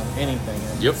together on anything.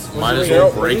 And Yep, might as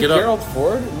well break it up. Gerald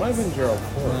Ford? It might have been Gerald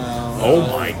Ford. No. Oh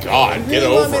my God, get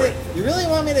over it. You really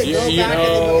want me to go back?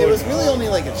 It was really only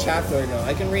like a chapter ago.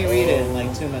 I can reread it in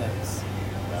like 2 minutes.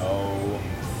 No.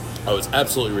 Oh, it's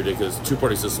absolutely ridiculous.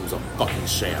 Two-party system is a fucking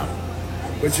sham.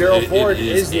 But Gerald Ford it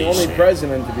is the only sham.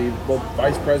 president to be both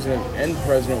vice president and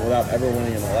president without ever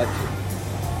winning an election.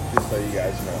 Just so you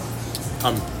guys know.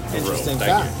 I'm Interesting thrilled.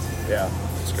 Thank fact. you. Yeah.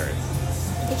 It's great.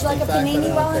 Would you like a fact that I panini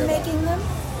don't while care I'm about. making them?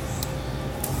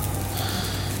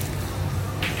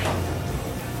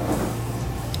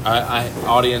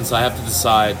 Audience, I have to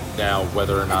decide now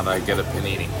whether or not I get a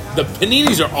panini. The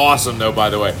paninis are awesome, though. By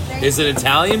the way, it's an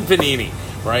Italian panini,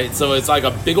 right? So it's like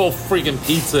a big old freaking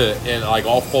pizza and like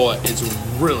all full. It's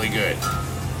really good.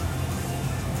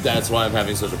 That's why I'm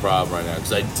having such a problem right now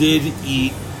because I did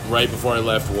eat right before I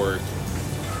left work,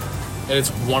 and it's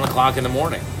 1 o'clock in the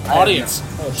morning. Audience,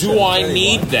 do I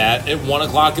need that at 1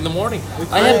 o'clock in the morning?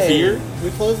 I have beer, We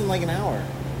close in like an hour.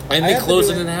 and I they have to close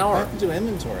do in an I hour. have to do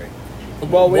inventory.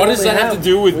 Well, we What does only that have to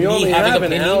do with we me only having have a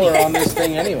an panini? hour on this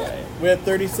thing anyway. We had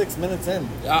 36 minutes in.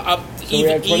 we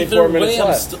have 24 Either minutes way,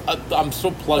 left. I'm still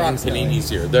plugging Approximately. paninis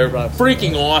here. They're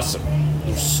freaking awesome.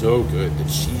 They're so good. The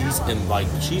cheese and like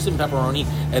cheese and pepperoni,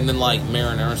 and then like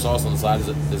marinara sauce on the side is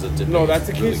a dip. No, that's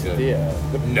a It's really good.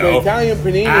 quesadilla. The No. Italian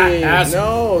panini. Ass-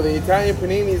 No, the Italian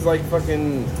panini is like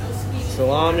fucking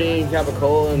salami,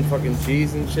 capicola, and fucking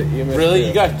cheese and shit. You missed Really,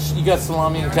 it. you got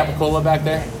salami and capicola back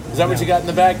there? Is that what you got in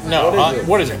the back? No. What is it?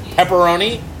 What is it?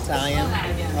 Pepperoni? Italian.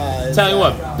 Tell you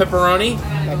what, pepperoni.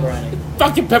 Pepperoni.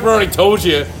 Fucking pepperoni told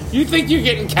you. You think you're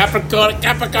getting capicola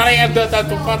and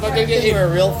We're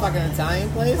a real fucking Italian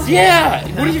place? Yeah.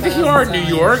 What do you think you are in New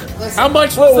York? How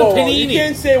much Whoa, was the whoa, whoa. You panini?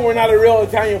 can't say we're not a real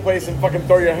Italian place and fucking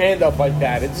throw your hand up like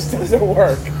that. It just doesn't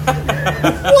work.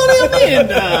 What do you mean?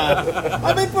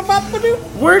 I mean,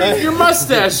 Where did your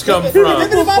mustache come from?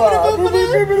 I'm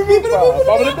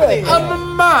a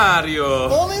Mario.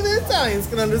 Only the Italians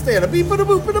can understand. A beep and a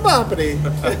boop and a boppity.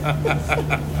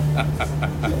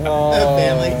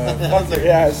 Family.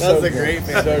 Yeah, That was a great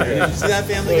family. So good. Did you see that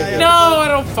Family Guy? No, I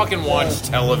don't fucking watch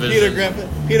television.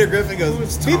 Peter Griffin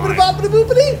goes, beep and a boppity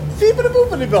boopity, beep and a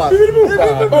boopity bop. Beep and a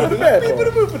boop bop. Beep and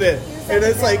a boopity. And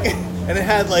it's like, and it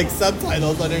had like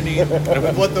subtitles underneath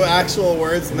of what the actual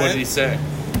words meant. What did he say?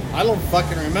 I don't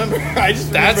fucking remember. I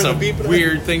just That's remember a the beep and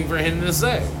weird thing for him to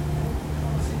say.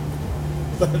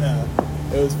 But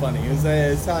it was funny. He was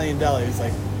an Italian deli. He's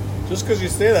like, just because you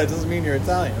say that doesn't mean you're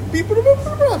Italian. Beep and a boop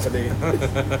and a boppity.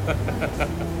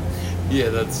 Yeah,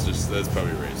 that's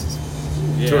probably racist.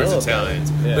 Yeah, a Towards little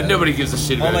Italians. bit. Yeah. But nobody gives a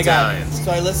shit about Oh my god! Italians.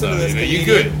 So I listened to this. You comedian.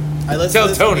 good. I listened Tell to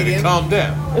this Tony to comedian. calm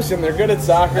down. Listen, they're good at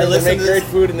soccer. I They listened make to great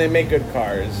this- food and they make good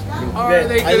cars. Are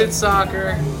they good I- at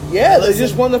soccer? Yeah, they Listen-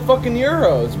 just won the fucking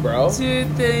Euros, bro.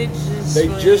 Dude, they They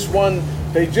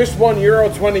just won Euro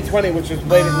 2020, which was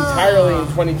played entirely in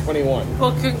 2021.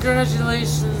 Well,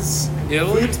 congratulations.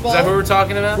 Italy? Is Football? that what we're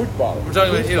talking about? Football. We're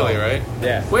talking about Football. Italy, right?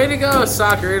 Yeah. Way to go,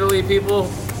 soccer Italy people.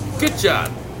 Good job.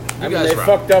 You I mean, guys they rock.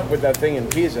 fucked up with that thing in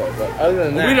Pisa, but other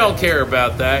than that, We don't care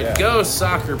about that. Yeah. Go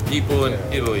soccer people in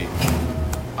Yeah. Italy.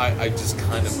 I just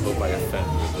kind of hope I offend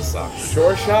with the soccer.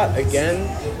 Sure shot again.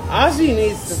 Ozzy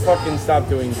needs to fucking stop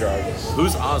doing drugs.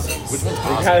 Who's Ozzy? Which one's He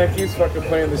Ozzy? kind of keeps fucking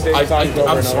playing the same songs over and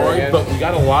I'm over sorry, again. but we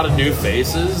got a lot of new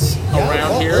faces around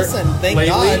well, here. listen, thank lately.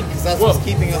 God, 'cause that's what's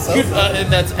keeping us good, open.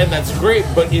 and that's great.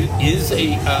 But it is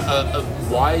a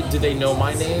why do they know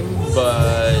my name?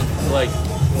 But like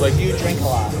You drink a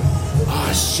lot.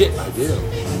 shit, I do.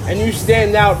 And you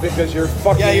stand out because you're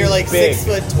fucking Yeah, you're like big.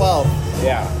 6'12".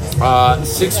 Yeah.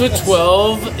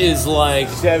 6'12" is like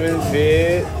 7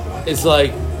 feet. is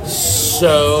like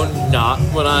so not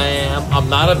what I am. I'm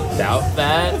not about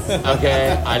that.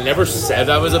 Okay, I never said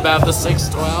I was about the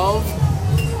 6'12".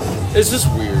 It's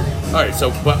just weird. All right,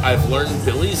 so but I've learned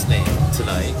Billy's name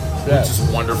tonight, Yes. which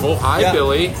is wonderful. Hi, Yeah.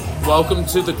 Billy. Welcome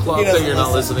to the club He that doesn't you're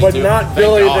not listen. listening But to. not Thank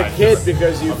Billy God. the Kid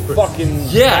because you fucking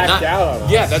Yeah, backed out on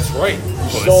us. yeah, that's right.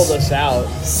 You sold us out.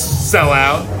 Sell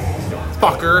out,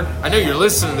 fucker. I know you're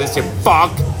listening to this. You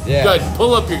fuck. Yeah. Good.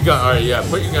 Pull up your gun. All right, yeah.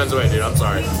 Put your guns away, dude. I'm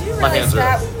sorry. You do My realize hands are.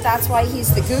 that that's why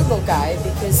he's the Google guy,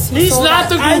 because he He's sold not out,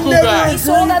 the Google never guy. he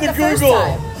sold out the the first Google.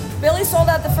 time. Billy sold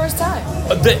out the first time.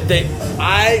 They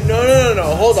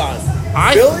No. Hold on.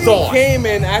 I Billy thought. came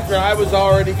in after I was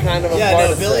already kind of a Yeah, part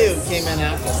no, of Billy it. came in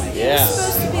after me. He's Yeah.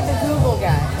 supposed to be the Google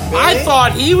guy. I Billy?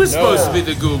 thought he was supposed No. to be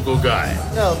the Google guy.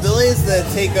 No, Billy's the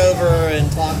takeover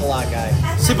and talk a lot guy.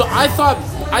 See, but I thought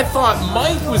I thought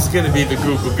Mike was going to be the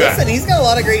Google guy. Listen, he's got a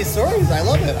lot of great stories. I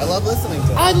love it. I love listening to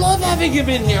him. I love having him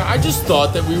in here. I just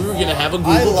thought that we were going to have a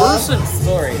Google I love person.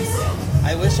 stories.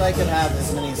 I wish I could have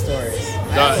as many stories. I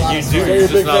have a lot You of do. stories. You're you're a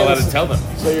just big not fan allowed of- to tell them.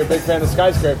 So you're a big fan of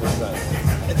skyscrapers then?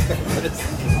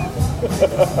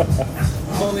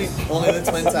 Only the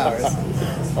Twin Towers.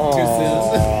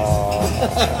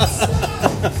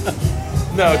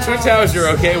 No, Twin Towers you're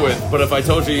okay with, but if I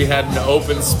told you had an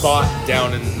open spot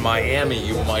down in Miami,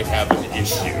 you might have an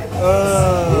issue.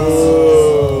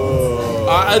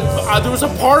 There was a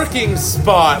parking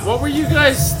spot. What were you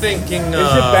guys thinking of?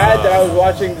 Is it bad that I was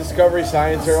watching Discovery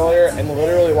Science earlier and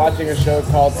literally watching a show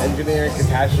called Engineering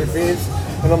Catastrophes?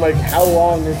 And I'm like, how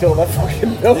long until that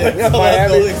fucking building in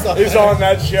Miami is on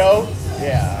that show?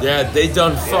 Yeah. Yeah, they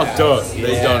done fucked up.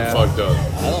 They done fucked up.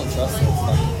 I don't trust those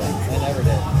fucking things. I never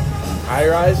did. High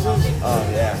rises? Oh,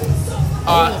 yeah.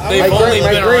 They've My only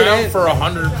great been around aunt- for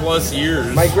 100+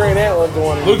 years. My great aunt lived in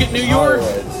one in Look at New York.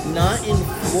 Hollywood. Not in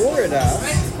Florida.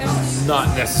 Not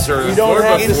necessarily. You don't Florida,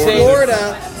 have In to say-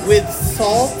 Florida, with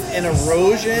salt and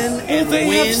erosion and they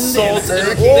wind have salt and and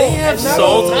hurricane. they have Not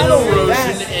salt only- and not only erosion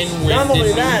that- and Not wind only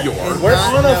in that, New York. we're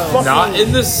Not- on a no. fucking... Not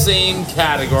in the same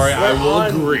category. I will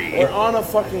agree. We're on a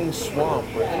fucking swamp.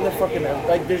 We're in the fucking...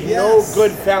 Like, there's Yes. no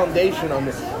good foundation on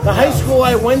this. The high school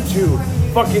I went to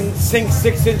fucking sinks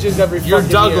 6 inches every You're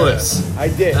fucking Douglas. year. I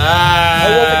did.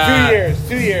 I went for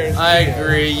 2 years. I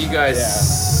agree. You guys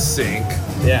sink.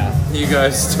 Yeah. You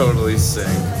guys totally sink.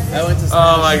 I went to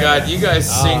Oh my god, you guys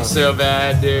sink so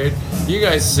bad, dude. You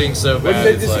guys sink so bad. Wouldn't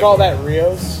they It's just like- call that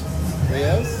Rios?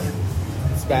 Rios?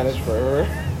 Spanish for river.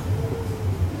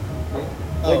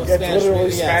 Oh, Like, it's literally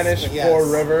yes, Spanish yes. for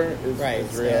river. Is Right,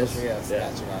 Rios. Spanish Rios. Yeah.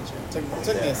 Gotcha.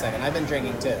 Took me a second. I've been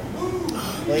drinking too.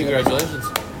 Believe it or not. Congratulations.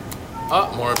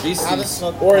 Oh, more I haven't obesity.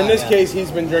 smoked Or in pot this yet. case,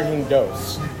 he's been drinking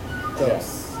Dose.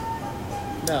 Dose.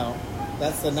 No,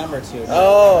 that's the number 2.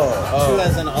 Oh. Two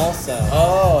as in also.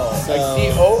 Oh. So- Like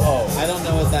C-O-O. I don't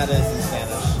know what that is in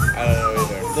Spanish. I don't know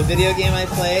either. The video game I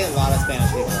play, a lot of Spanish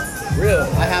people. Really?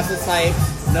 I have to type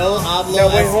no hablo No,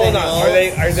 wait, hold on. español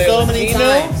Are they so Latino? many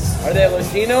times. Are they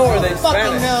Latino or are they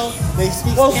Fucking Spanish? no. They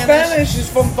speak Well, Spanish, Spanish is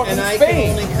from fucking and I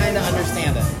Spain. can only kind of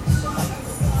understand it.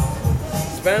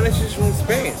 Spanish is from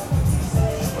Spain.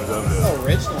 Oh,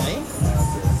 originally.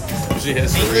 She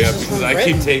has to English re-up is because from I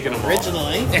Britain. keep taking them off.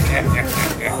 Originally.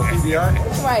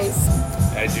 Twice.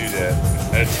 I do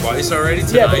that. Twice already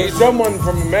Yeah, but tonight. if someone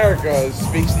from America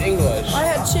speaks English I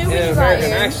had 2 in when an you got American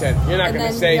in. accent, you're not and going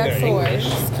to then say you got they're 4.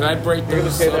 English. Can I break You're gonna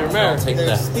this? say they're I'll American. take They're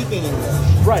that. speaking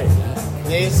English. Right.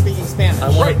 They're speaking Spanish. I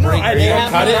want Right, to no, break. I- They Yeah,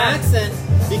 have cut an it. accent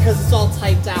because it's all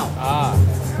typed out. Ah.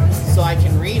 So I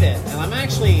can read it. And I'm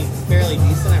actually fairly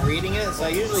decent at reading it, so I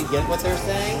usually get what they're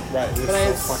saying. Right. But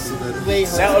it's way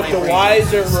harder Now, than if the I read.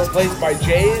 Y's are replaced by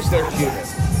J's, they're Cuban.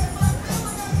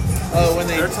 Oh, when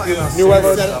they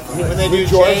Nuevo, when they do New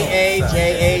York.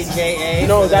 J-A-J-A-J-A.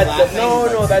 No, for their that's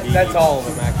laughing. that's all of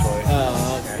them actually.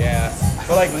 Oh, okay. Yeah,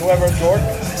 but like Nuevo York,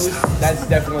 that's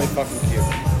definitely fucking Cuban.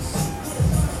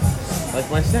 Like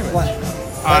my sandwich.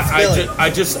 That's Billy.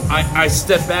 I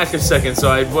stepped back a second, so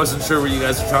I wasn't sure what you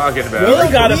guys were talking about. Billy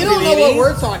got a You don't know panini. what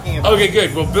we're talking about. Okay,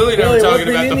 good. Well, Billy and I Billy, were what talking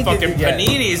about the panini fucking did you get?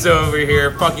 paninis over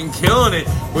here, fucking killing it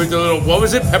with the little, what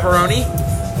was it, pepperoni?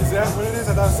 Is that what it is?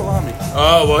 I thought it was salami.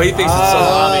 Oh, well, he thinks it's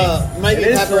salami. Might be It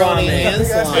is pepperoni salami. and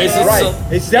salami. Is it Right. so-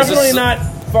 It's definitely is it so- not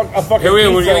a fucking Here we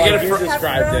go, we're pizza gonna get like it you for-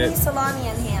 described Pepperoni, it. salami,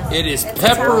 and ham. It is It's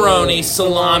pepperoni,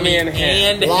 salami, and and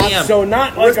ham. ham. So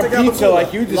not like a pizza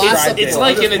like you described it. It's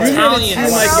like an Italian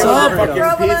Seemed like it was a sub. fucking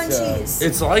Provolone pizza. cheese.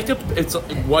 It's like it's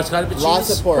what kind of a Lots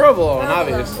cheese? of pork. Provolone,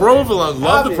 obviously. Provolone. Love the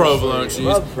Obviously. provolone cheese.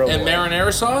 Love provolone. And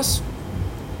marinara sauce.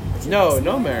 No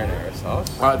marinara sauce.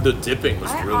 The dipping was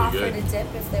I really offered good. a dip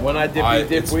if they When I want. dip, you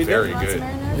dip, It's we very dip. Want some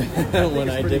good. marinara? When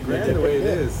I dip, Grand the way it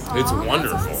is. It's Aw,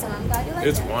 wonderful. That's awesome. I'm glad you like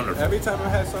It's it. wonderful. Every time I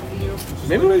had something new, just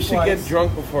Maybe went we should get twice.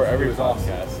 drunk before every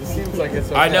podcast. It seems like it's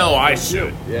okay. I know I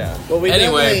should. Yeah. Well,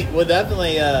 Anyway. we'll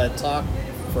definitely talk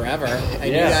forever.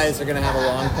 And Yeah. you guys are going to have a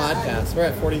long podcast. We're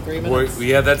at 43 minutes.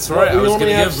 Yeah, that's right. Well, I we was only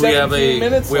gonna have give. We have 17 a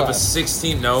minutes we have a left.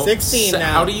 16. No, 16 now.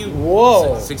 How do you?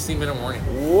 Whoa. 16-minute warning.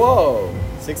 Whoa.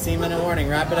 16-minute warning.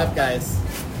 Wrap it up, guys.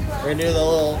 We're going to do the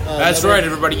little... That's number- right,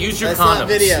 everybody. Use your That's condoms. not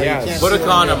video. You Yeah. can't Put a see what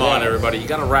condom I'm on, doing. everybody. You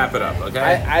got to wrap it up, okay?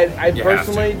 I You have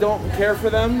personally to. don't care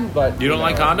for them, but You don't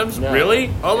like condoms? no.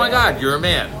 Really? Oh my Yeah. God, you're a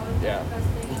man. Yeah.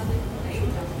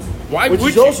 Why Which would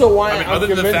is you? also why I mean, I'm other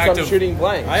than the convinced fact I'm of. shooting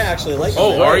blanks. I actually like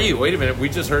Oh, it. are you? Wait a minute. We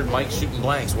just heard Mike shooting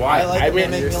blanks. Why? I like I it.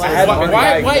 mean, Make me I laugh. haven't been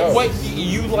Why? diagnosed.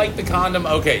 You like the condom?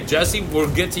 Okay, Jesse. We'll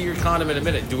get to your condom in a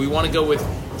minute. Do we want to go with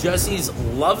Jesse's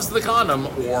loves the condom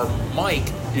or Mike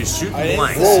is shooting I didn't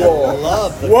blanks. say Whoa. I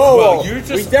love the Whoa, Well, whoa. you're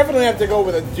just- We definitely have to go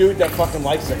with a dude that fucking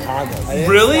likes a condom. I didn't-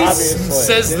 Really? Obviously.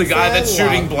 Says the Didn't guy say that's I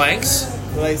love. shooting blanks?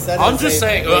 What I said I'm is just they-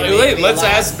 saying. they make Wait, me let's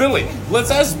laugh. ask Billy.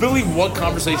 Let's ask Billy what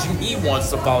conversation he wants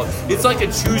to follow. It's like a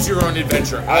choose your own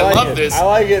adventure. I like love it. this. I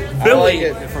like it. Billy,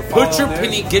 I like it. put your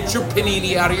get your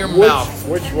panini out of your Which- mouth,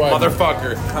 which one?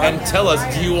 motherfucker, and tell us.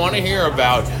 Do you want to hear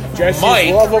about Jesse's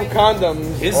Mike? love of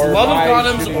condoms. His or love of my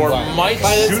condoms shooting or blanks. Mike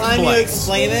By the shooting time you blanks?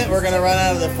 explain it, we're gonna run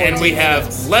out of the 14 And we have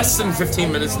minutes. less than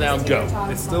 15 minutes now. Go.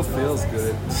 It still feels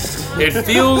good. It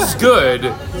feels good.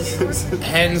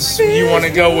 Hence, you want to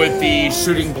go with the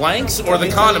shooting blanks or the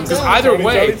condom? Because either Tony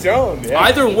way, Jones, yeah.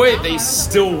 either way, they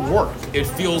still work. It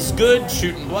feels good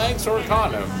shooting blanks or a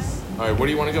condom. All right, what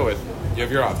do you want to go with? You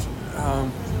have your option.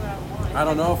 I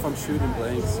don't know if I'm shooting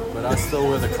blanks, but I still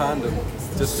wear the condom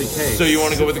just in case. So you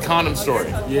want to go with the condom story?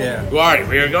 Yeah. All right,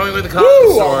 we are going with the condom Woo,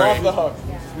 I'm story. off the hook.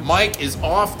 Mike is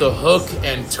off the hook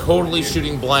and totally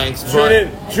shooting blanks.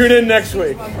 Tune in next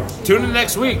week. Tune in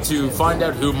next week to find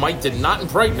out who Mike did not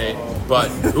impregnate, but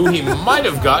who he might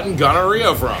have gotten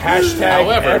gonorrhea from. Hashtag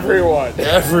everyone.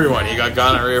 Everyone. He got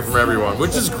gonorrhea from everyone,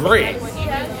 which is great.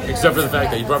 Except for the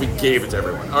fact that he probably gave it to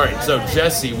everyone. All right, so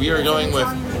Jesse, we are going with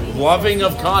loving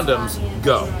of condoms.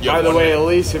 Go. You By have the 1 way, minute.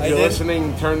 Elise, if I you're did-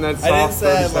 listening, turn that I didn't off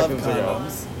say I 30 love seconds ago.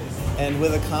 condoms. And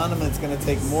with a condom, it's going to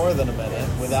take more than a minute.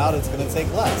 Without, it's going to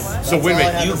take less. So That's wait a all I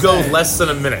minute, had you to go say. less than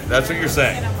a minute. That's what you're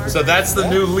saying. So that's the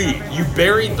new lead. You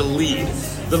buried the lead.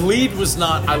 The lead was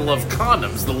not I love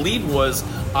condoms. The lead was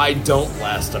I don't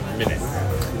last a minute.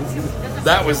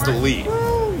 That was the lead.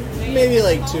 Maybe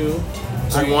like 2.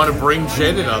 Do you want to bring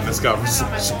Jen in on this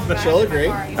conversation? She'll agree.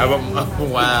 How about,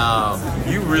 wow,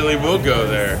 you really will go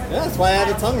there. Yeah, that's why I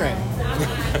have a tongue ring.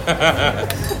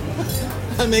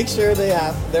 I make sure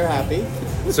they're happy.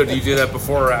 So do you do that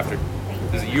before or after?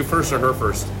 Is it you first or her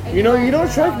first? You know, you don't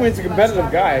strike me as a competitive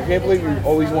guy. I can't believe you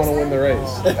always want to win the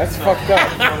race. That's fucked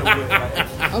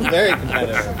up. I'm very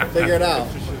competitive. Figure it out.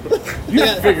 You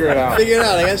figure it out. Figure it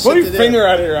out. I got Pull shit your to finger do.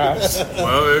 out of your ass.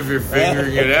 Well, if you're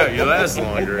figuring it out, you last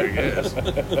longer, I guess.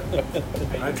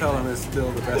 I tell them it's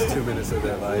still the best 2 minutes of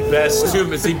their life. Best 2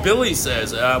 minutes. See, Billy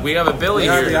says, we have a Billy We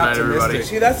have here the tonight, optimistic. everybody.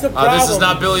 See, that's the problem. This is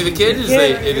not Billy the Kid. You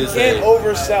It is can't a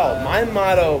oversell. My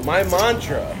motto, my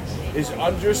mantra is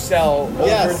undersell,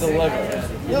 Yes. overdeliver.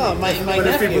 No, my But if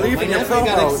nephew. you believe My in your nephew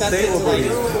got promo, accepted they to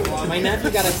will like. My nephew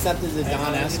got accepted to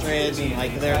Don Estridge, and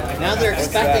like they're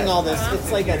expecting all this.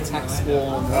 It's like a tech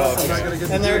school,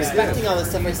 and they're expecting all this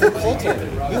stuff. I said, Coulter,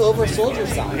 you oversold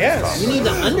yourself. Yes. You need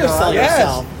to undersell Yes.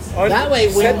 yourself. That way,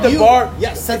 when set the you bar.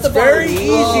 set it's the bar very low.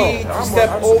 easy to step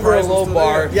I'm over a surprised low it's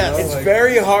bar. there. Yes. It's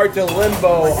very hard to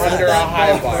limbo under a that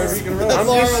high bar. bar. The I'm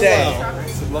bar just is saying. low.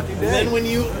 It's a lucky And day. then when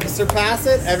you surpass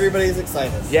it, everybody's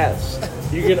excited. Yes.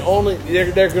 You can only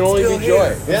there can only Still be here.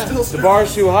 joy. Yeah. Still The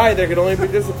bar's too high, there can only be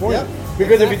disappointment. Yep.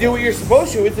 Because if you do what you're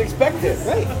supposed to, it's expected.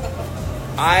 Right.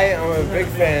 I am a big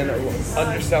fan of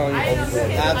underselling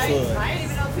overselling. Absolutely. I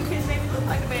didn't even know 2 kids made me look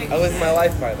like a baby. I live my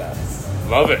life by that.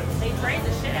 Love it. They trained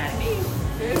the shit out of me.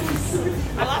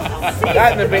 I lost all the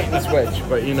That and the bait and switch,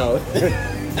 but you know,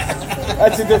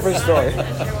 that's a different story.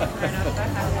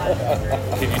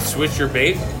 Can you switch your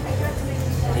bait?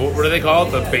 What do they call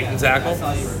it? The bait and tackle?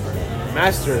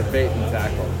 Master bait and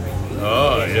tackle.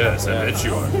 Oh, yes, I bet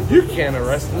you are. You can't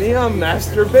arrest me, I'm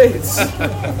Master Bates. Oh,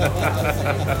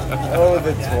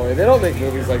 the toy. They don't make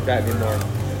movies like that anymore.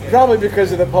 Probably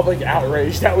because of the public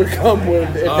outrage that would come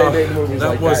with if they made movies that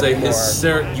like was that a anymore.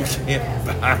 hysterical. You can't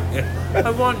buy it. I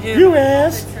want him.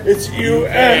 U.S. It's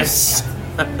U.S.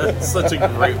 Yes. Such a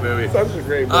great movie. Such a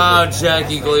great movie.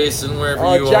 Jackie Gleason,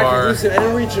 wherever you Jackie are.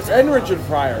 Gleason and Richard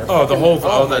Pryor. Oh, the whole.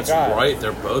 Oh, my that's God. right.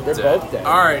 They're both They're dead. both dead.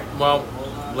 All right. Well,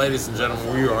 ladies and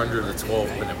gentlemen, we are under the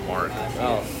 12-minute mark.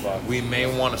 Oh, fuck. We may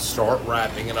want to start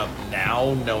wrapping it up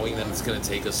now, knowing that it's going to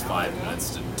take us 5 minutes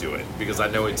to do it, because I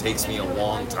know it takes me a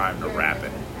long time to wrap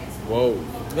it. Whoa.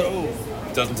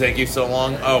 It doesn't take you so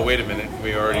long. Oh, wait a minute.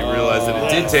 We already realized that it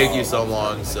did take you so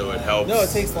long, so it helps. No, it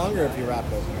takes longer if you wrap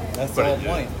it. That's the But whole it did.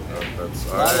 point. Oh, that's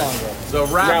all Not right. longer. So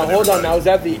wrap Now, it, hold on. everybody. Now, is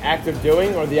that the act of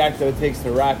doing or the act that it takes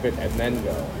to wrap it and then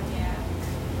go?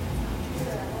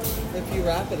 If you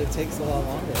wrap it, it takes a lot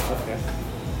longer. Okay.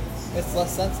 It's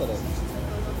less sensitive.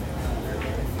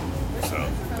 So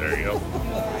there you go.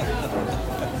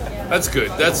 That's good.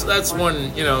 That's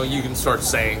when you can start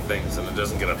saying things and it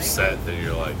doesn't get upset that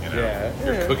you're like Yeah.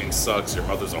 your Yeah. cooking sucks. Your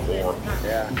mother's a whore.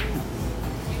 Yeah.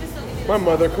 My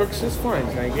mother cooks just fine,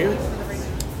 thank you.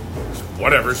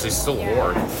 Whatever. She's still a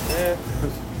whore.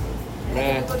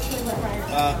 Meh.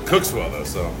 Cooks well though,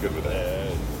 so I'm good with that.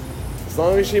 As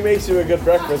long as she makes you a good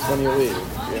breakfast when you leave.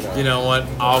 You know what?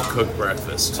 I'll cook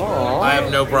breakfast. Aw. I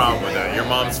have no problem with that. Your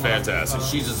mom's fantastic.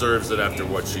 She deserves it after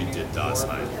what she did last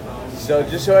night. So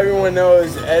just so everyone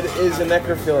knows, Ed is a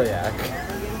necrophiliac.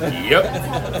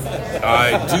 Yep.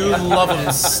 I do love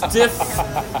them stiff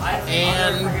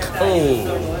and cold.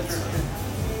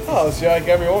 Oh, so you're like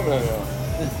every woman I know.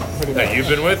 Pretty That much. you've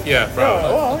been with? Yeah, No,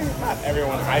 probably. well, not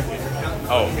everyone I think.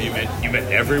 Oh, you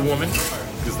meant every woman?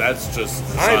 Because that's just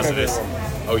the I'm sauce of every this. woman.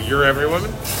 Oh, you're every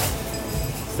woman?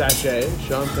 Sachet,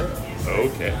 Shante.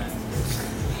 Okay.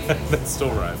 That's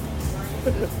still right.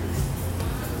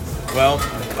 Well,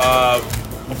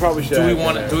 I probably should. do we have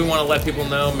want been to there. let people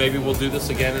know? Maybe we'll do this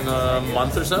again in a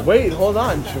month or so. Wait, hold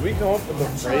on. Should we come up with a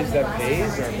phrase that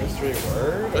pays or a mystery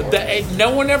word?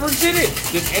 No one ever did it.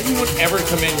 Did anyone ever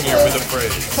come in here with a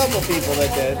phrase? A couple people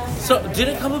that did. So, did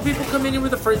a couple of people come in here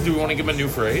with a phrase? Do we want to give them a new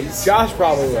phrase? Josh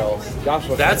probably will. Josh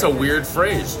will. That's a weird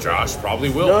phrase. Josh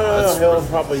probably will. No, That's- he'll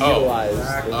probably Oh. utilize. the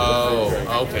phrase.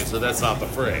 Oh, okay. So that's not the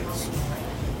phrase.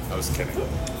 I was kidding.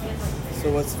 So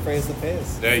what's the phrase that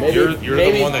pays? You're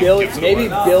the one that Billy, gives it maybe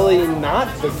away. Billy, not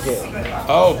the kid.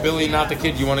 Oh, Billy, not the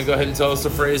kid. You want to go ahead and tell us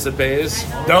the phrase that pays?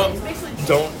 Don't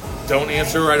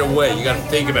answer right away. You got to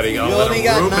think about it. You got You to let only it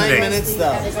got ruminate. 9 minutes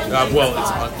though. Well,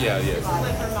 it's yeah.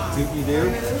 Dookie doo?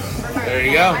 There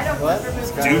you go. What?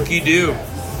 Dookie doo.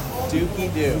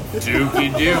 Dookie doo.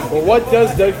 Dookie doo. Well, what does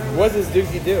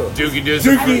Dookie do? Dookie doo.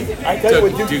 Dookie, I tell you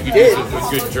what Dookie Dookie did. doo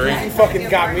is a good He drink. fucking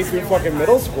got me through fucking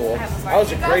middle school. That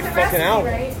was a great fucking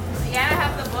album. Yeah, I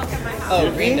have the book in my house.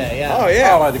 Oh, Green Day, yeah. Oh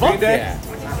yeah. Oh, the Green Fuck Day?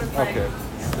 Yeah. Okay.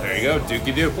 There you go.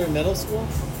 Dookie doo. Through middle school?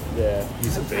 Yeah.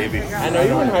 He's a baby. I know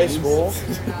you're in high school.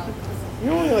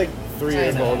 You're only like 3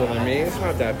 years older than me. It's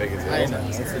not that big a deal. I know.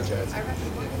 It's a joke.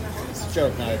 It's a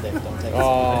joke, not a dick. Don't take it.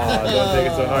 Oh, don't take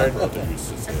it so hard.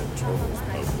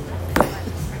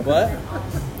 What?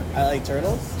 I like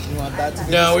turtles? You want that to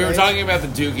be No, the we were phrase? talking about the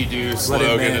Dookie Doo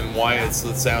slogan man. and why it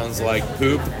sounds like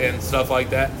poop and stuff like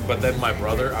that. But then my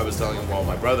brother, I was telling him,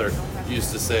 my brother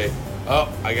used to say, "Oh,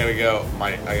 I gotta go.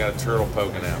 I got a turtle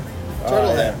poking out." Turtle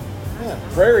Oh, head. Yeah.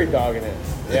 Prairie dogging it.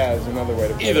 Yeah, is another way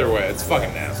to put Either it. way, it's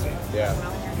fucking nasty. Yeah.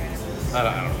 I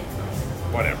don't know.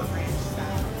 Whatever.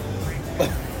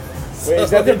 Wait,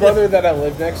 is that the brother that I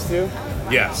live next to?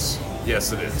 Yes,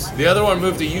 it is. The other one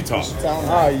moved to Utah. Tell 'em.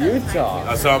 Ah,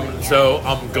 Utah. So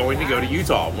I'm going to go to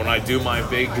Utah when I do my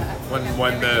big when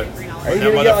the. Are you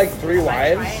gonna get like 3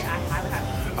 wives?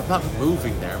 I'm not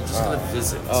moving there. I'm just gonna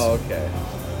visit. Oh, okay.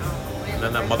 And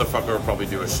then that motherfucker will probably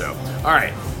do a show. All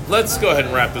right, let's go ahead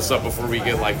and wrap this up before we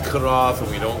get like cut off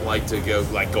and we don't like to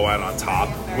go out on top,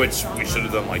 which we should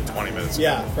have done like 20 minutes ago.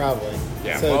 Yeah, probably.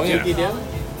 Yeah, So well, yeah. Dookie doo?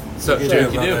 So Dookie Dookie doo,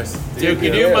 doo, brothers.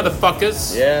 Dookie doo, Yeah.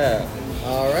 motherfuckers. Yeah.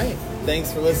 All right.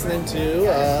 Thanks for listening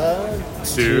to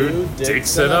Two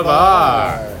Dicks in a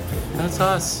Bar. That's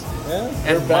us. Yeah.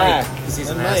 And We're back. Mike, because he's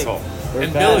And an Mike. asshole. We're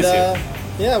And back. Billy's And, here.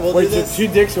 yeah, we'll Wait, do so this. 2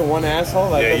 dicks and 1 asshole?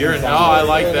 That Yeah, doesn't you're an. Oh, sound I right.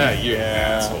 like that. You're an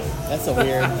asshole. That's a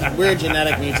weird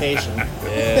genetic mutation.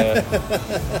 Yeah.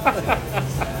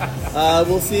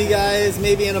 We'll see you guys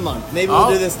maybe in a month. Maybe we'll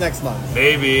Oh. do this next month.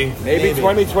 Maybe. Maybe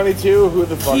 2022, who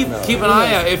the fuck knows? Keep an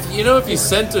eye out. If you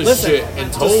sent us Listen, shit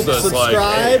and told us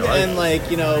subscribe like, hey,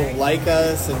 and like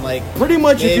us and like Pretty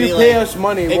much if maybe, you pay like, us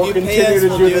money, if we'll you pay continue us, to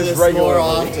we'll do this more regularly.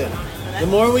 often. The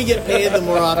more we get paid, the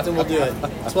more often we'll do it.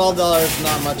 $12 is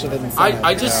not much of an incentive.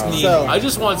 I just need. So- I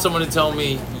just want someone to tell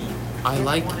me, I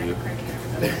like you.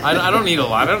 I don't need a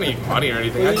lot. I don't need money or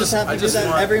anything. Well, I you just have to I do just that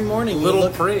want every morning. You Little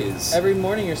look- praise. Every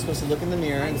morning you're supposed to look in the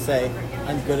mirror and say,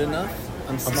 I'm good enough,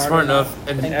 I'm I'm smart, smart enough,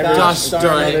 and gosh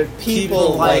darn it,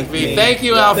 people like me. Thank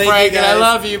you, Al Thank you, Frank, and I guys.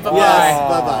 love you. Bye bye. Yes,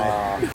 bye-bye.